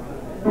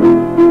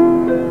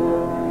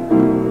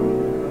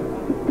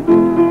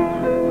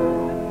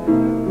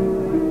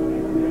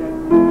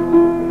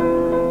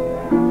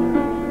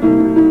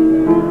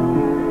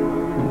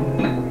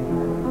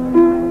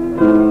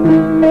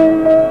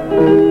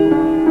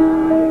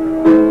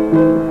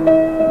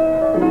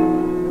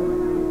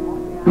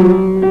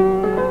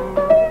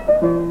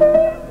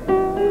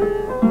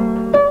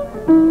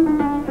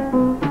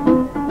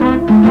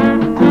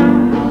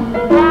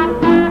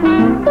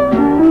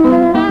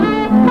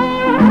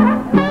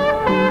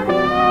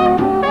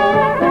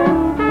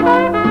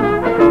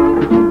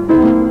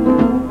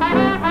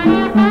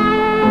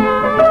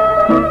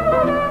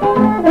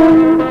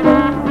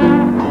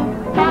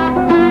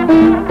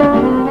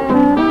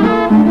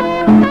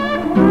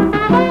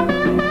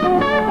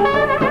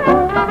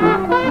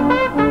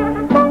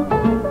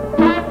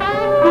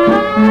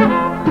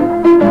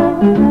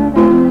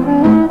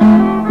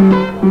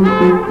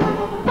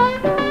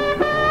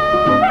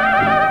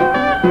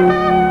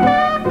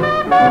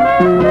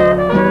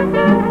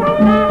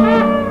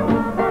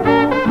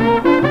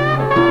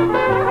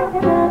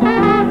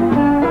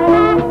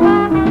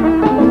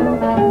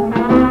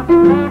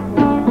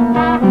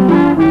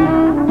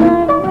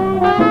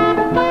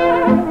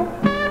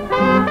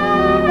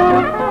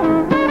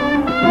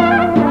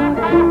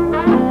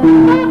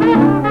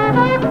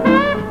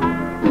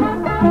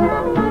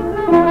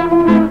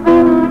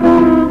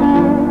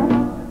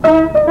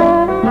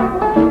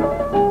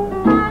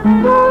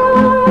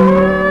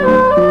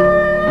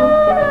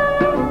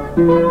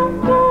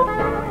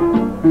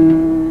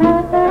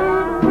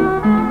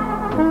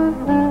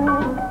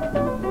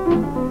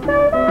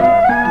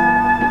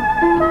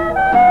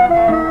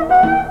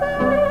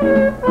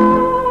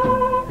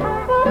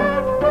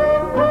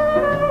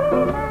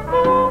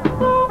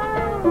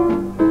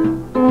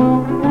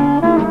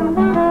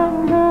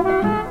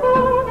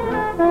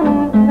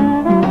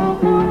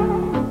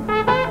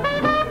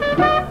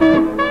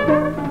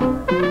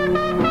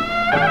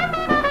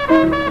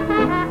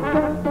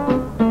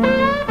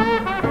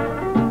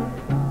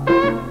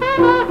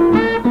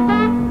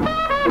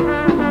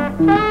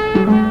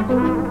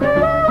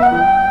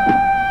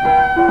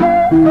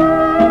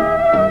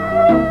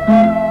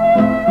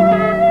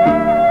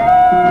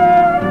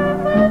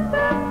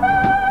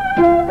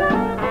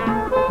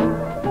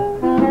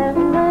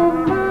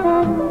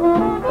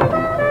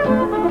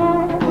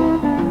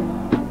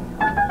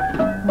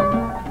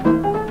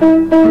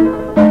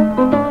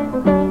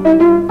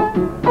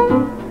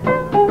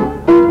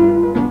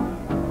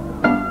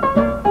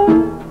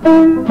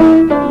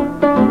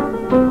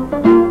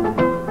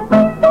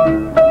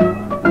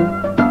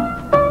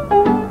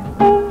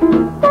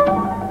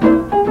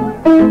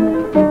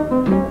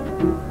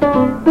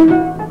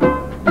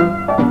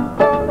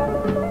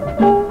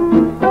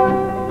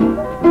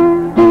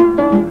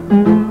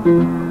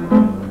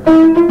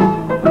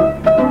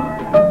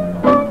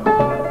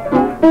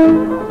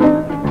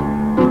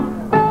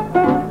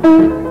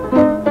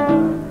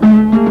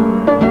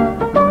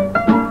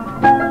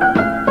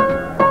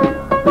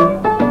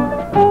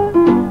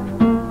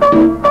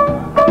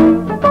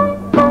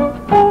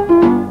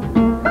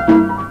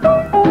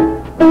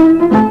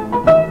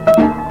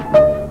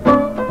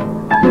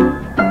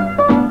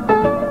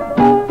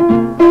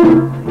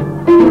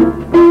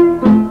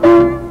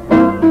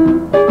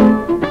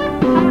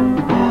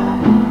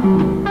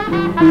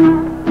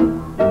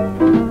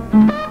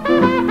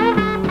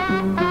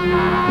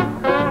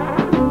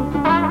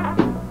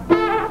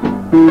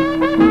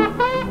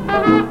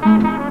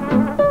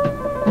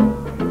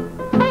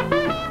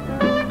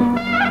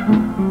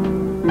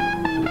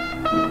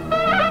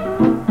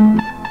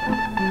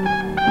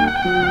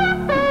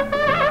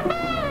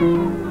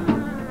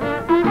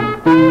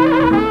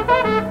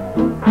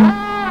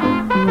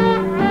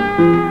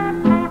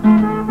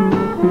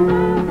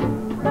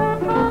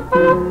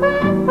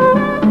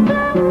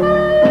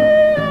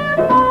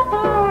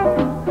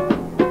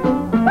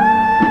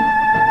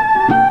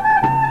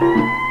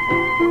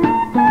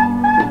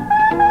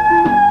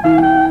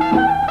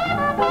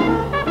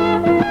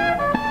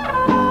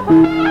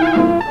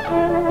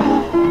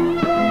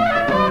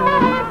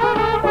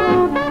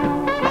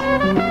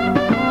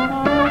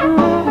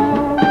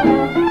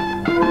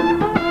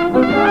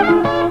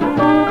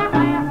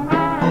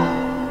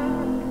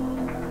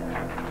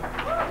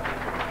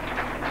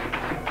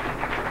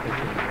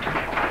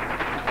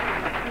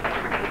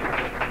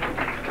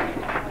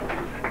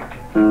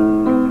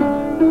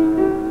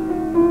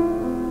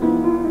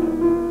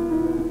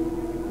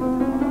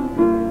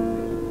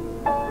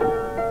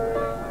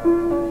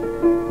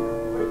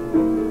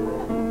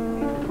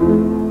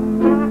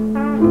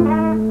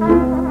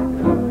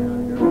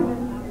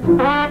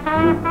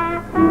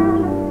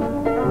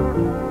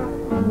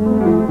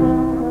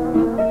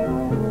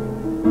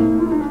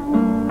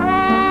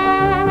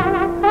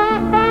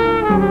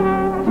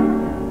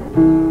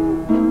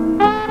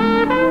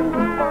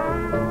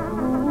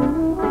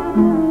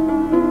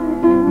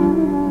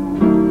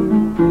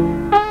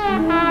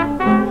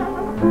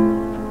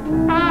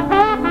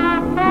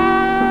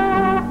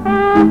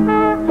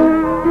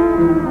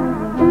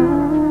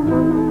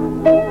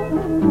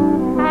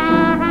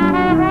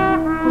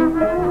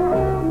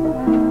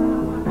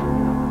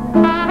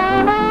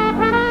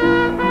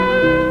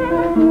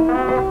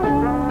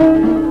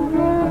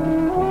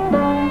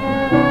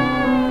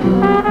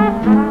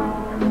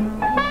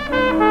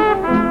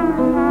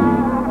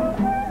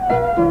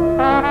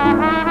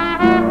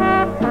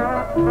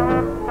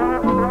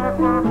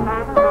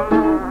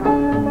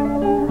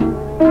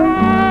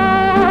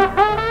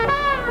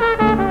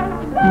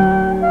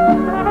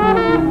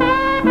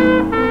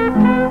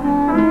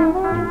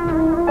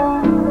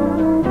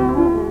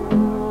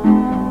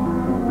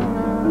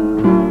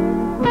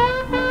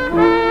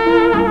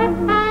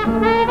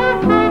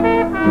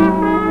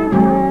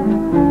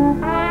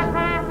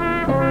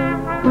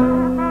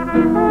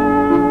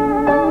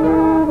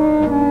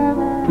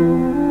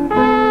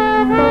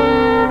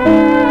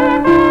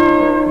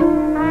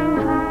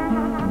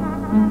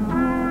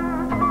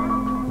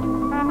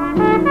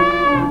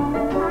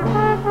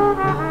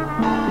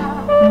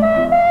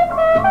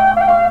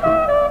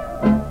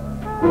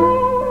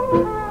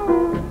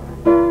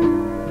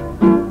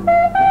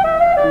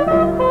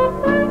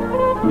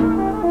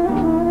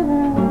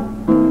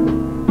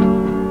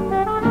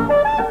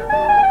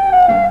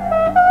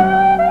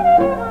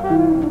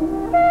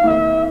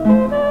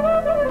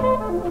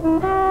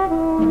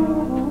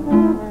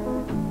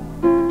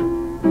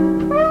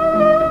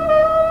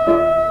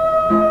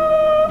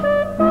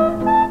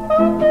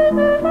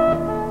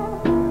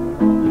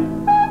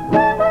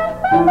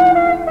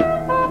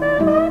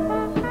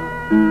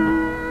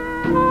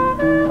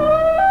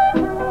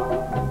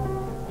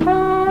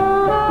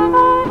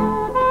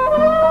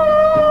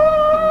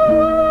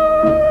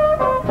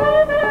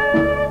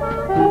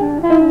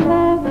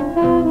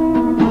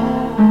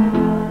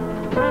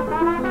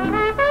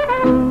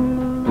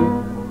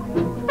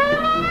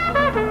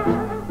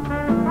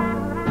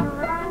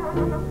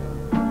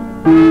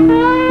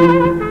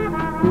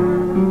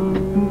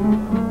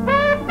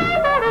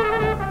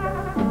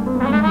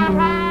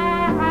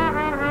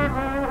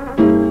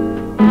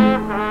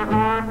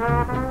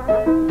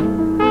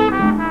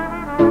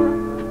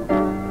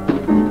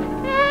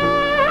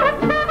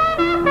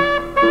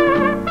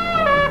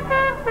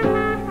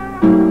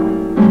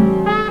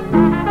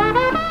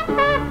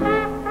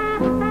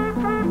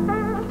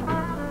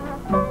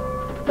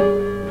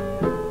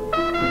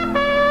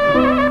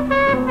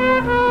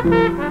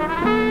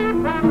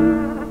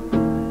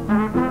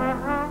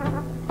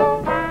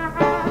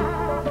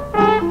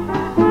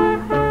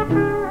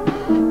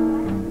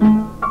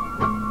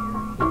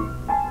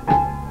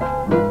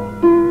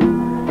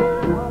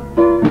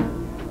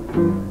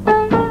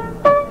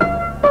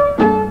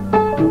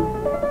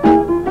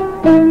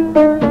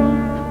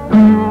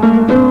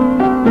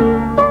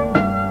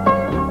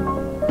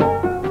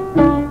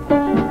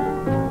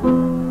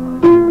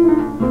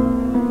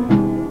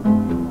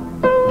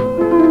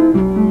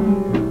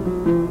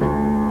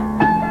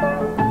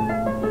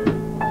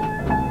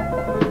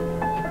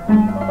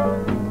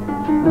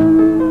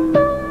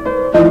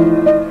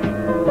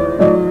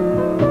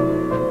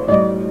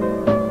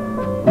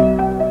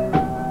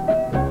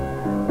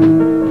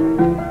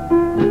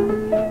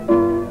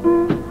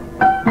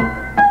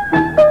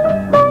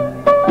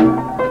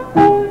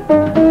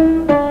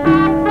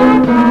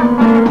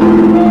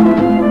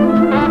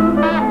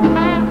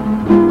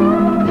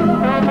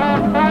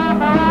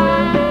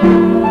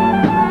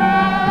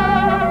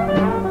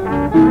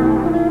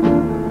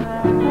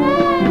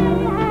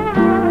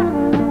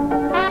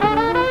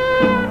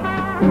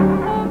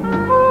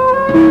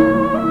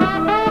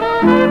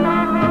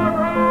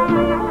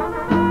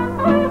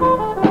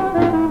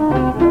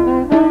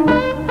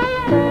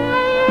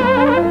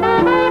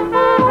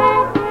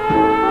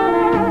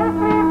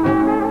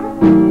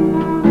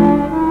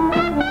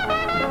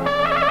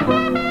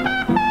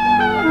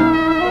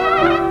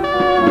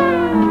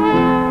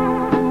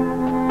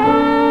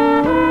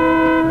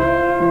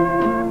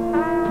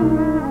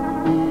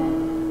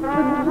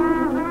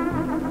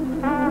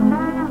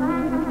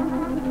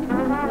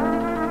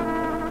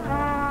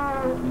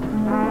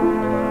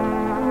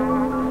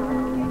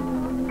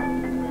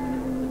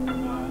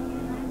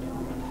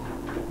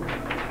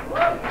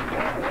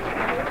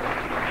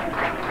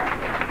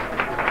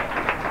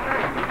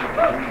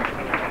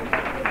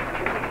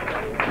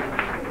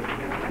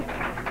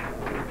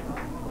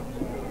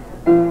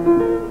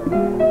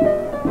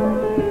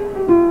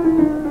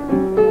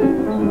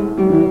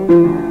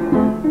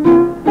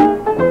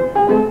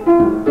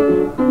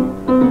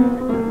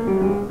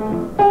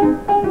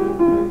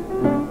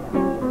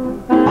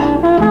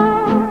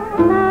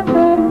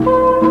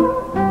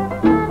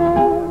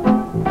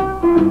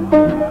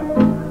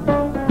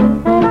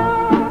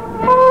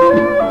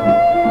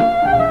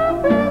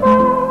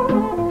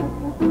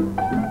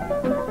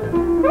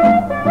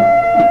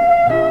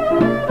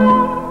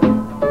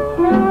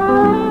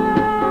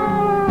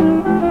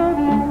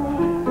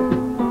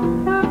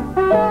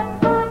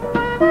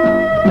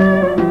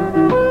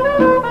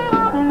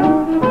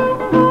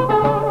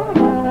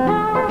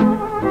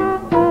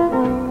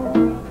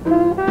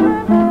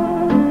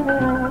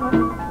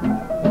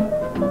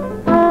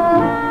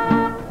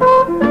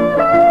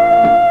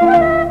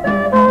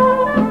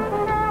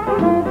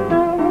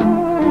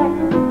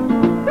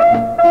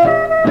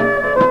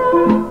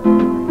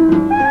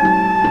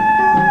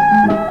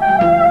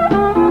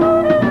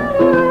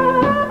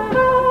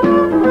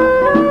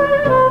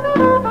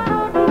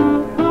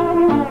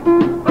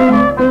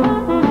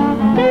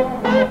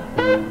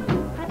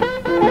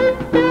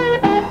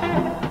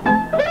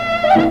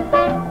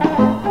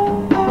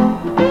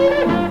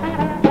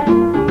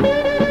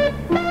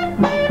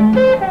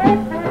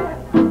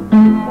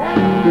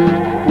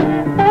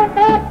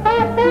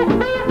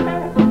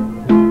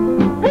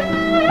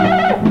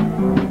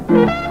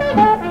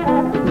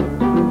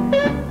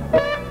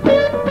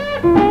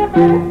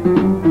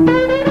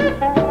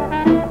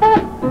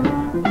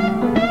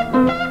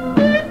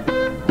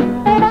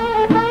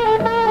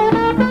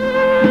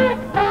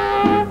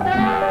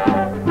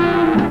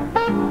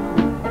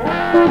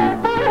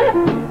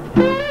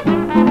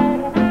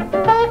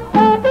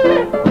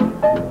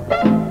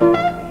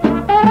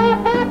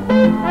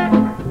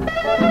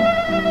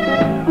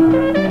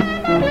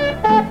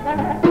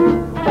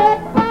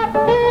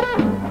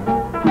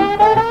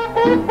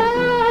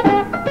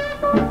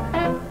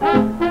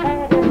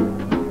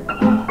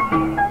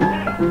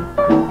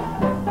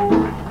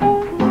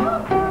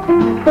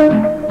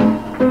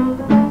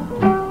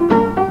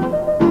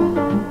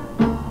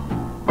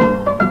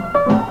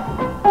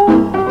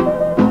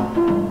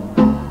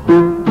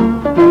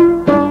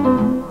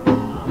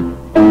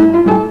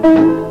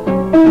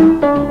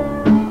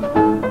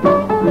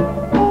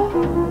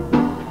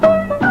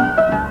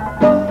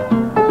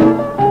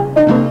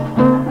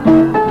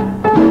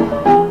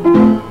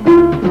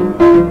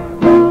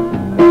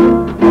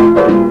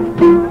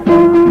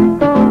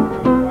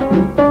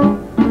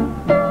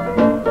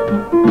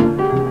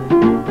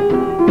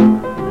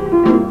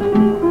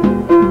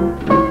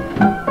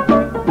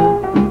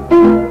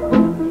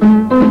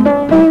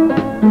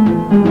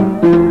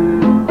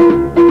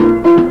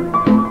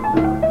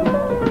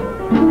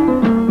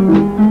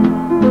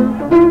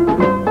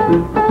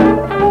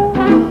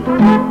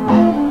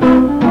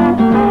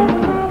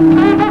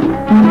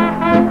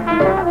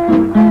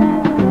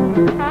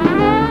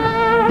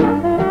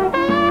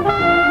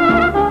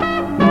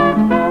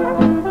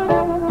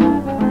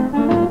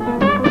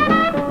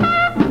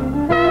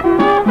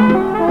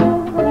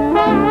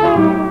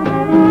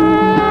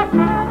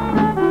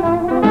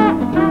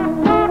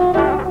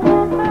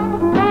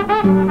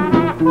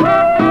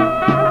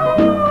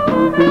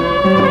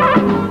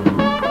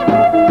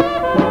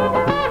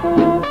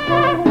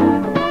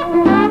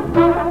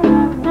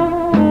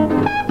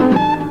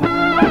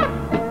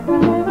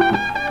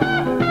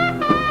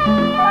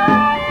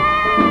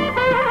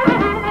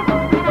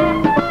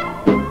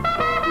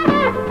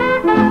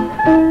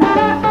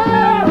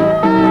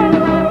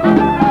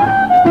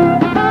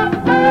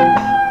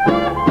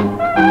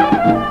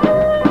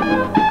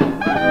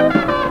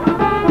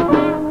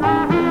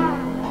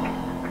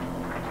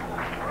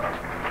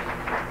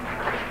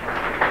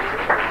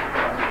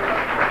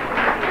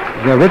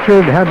 the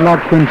Richard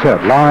Hadlock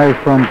Quintet, live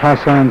from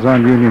Passand's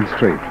on Union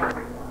Street.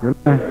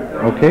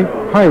 Okay.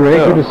 Hi,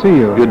 Ray. Oh, good to see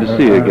you. good to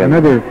see you again.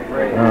 Another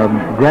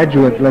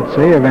graduate, let's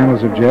say, of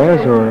Annals of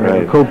Jazz, or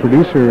Right.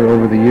 co-producer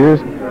over the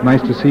years.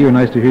 Nice to see you.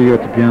 Nice to hear you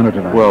at the piano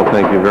tonight. Well,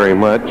 thank you very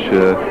much.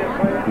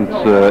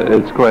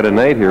 It's quite a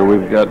night here.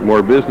 We've got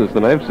more business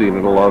than I've seen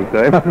in a long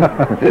time.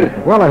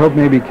 Well, I hope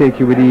maybe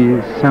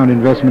KQED Sound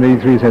Investment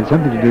 83 has had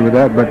something to do with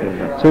that, but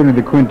certainly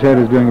the quintet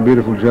is doing a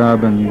beautiful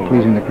job and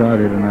pleasing the crowd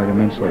here tonight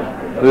immensely.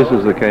 This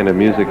is the kind of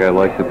music I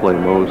like to play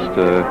most.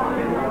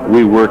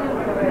 We work,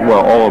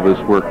 well, all of us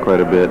work quite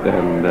a bit,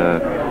 and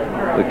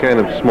the kind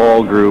of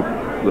small group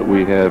that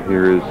we have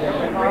here is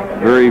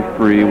very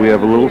free. We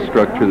have a little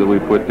structure that we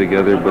put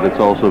together, but it's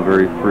also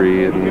very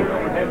free, and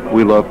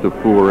we love to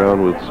fool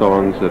around with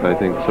songs that I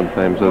think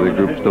sometimes other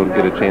groups don't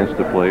get a chance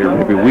to play, or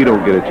maybe we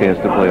don't get a chance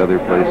to play other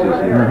places,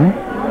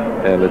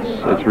 and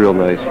it's real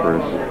nice for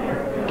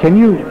us. Can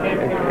you,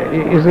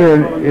 is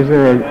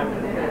there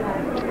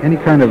any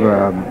kind of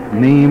a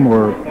name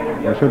or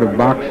sort of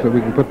box that we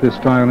can put this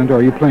style into?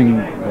 Are you playing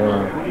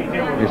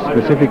a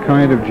specific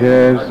kind of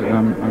jazz?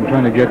 I'm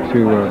trying to get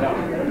to a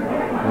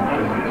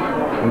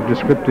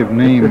descriptive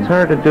name. It's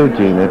hard to do,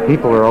 Gene.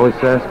 People are always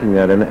asking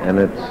that, and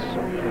it's,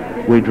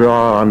 we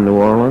draw on New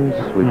Orleans,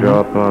 we draw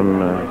upon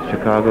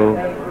Chicago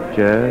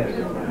jazz,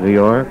 New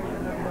York,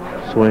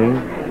 swing.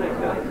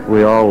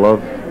 We all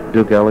love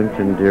Duke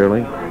Ellington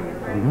dearly,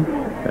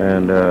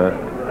 and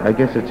I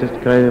guess it's just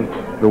kind of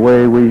the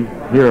way we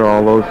hear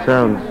all those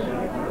sounds.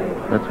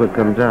 That's what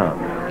comes out.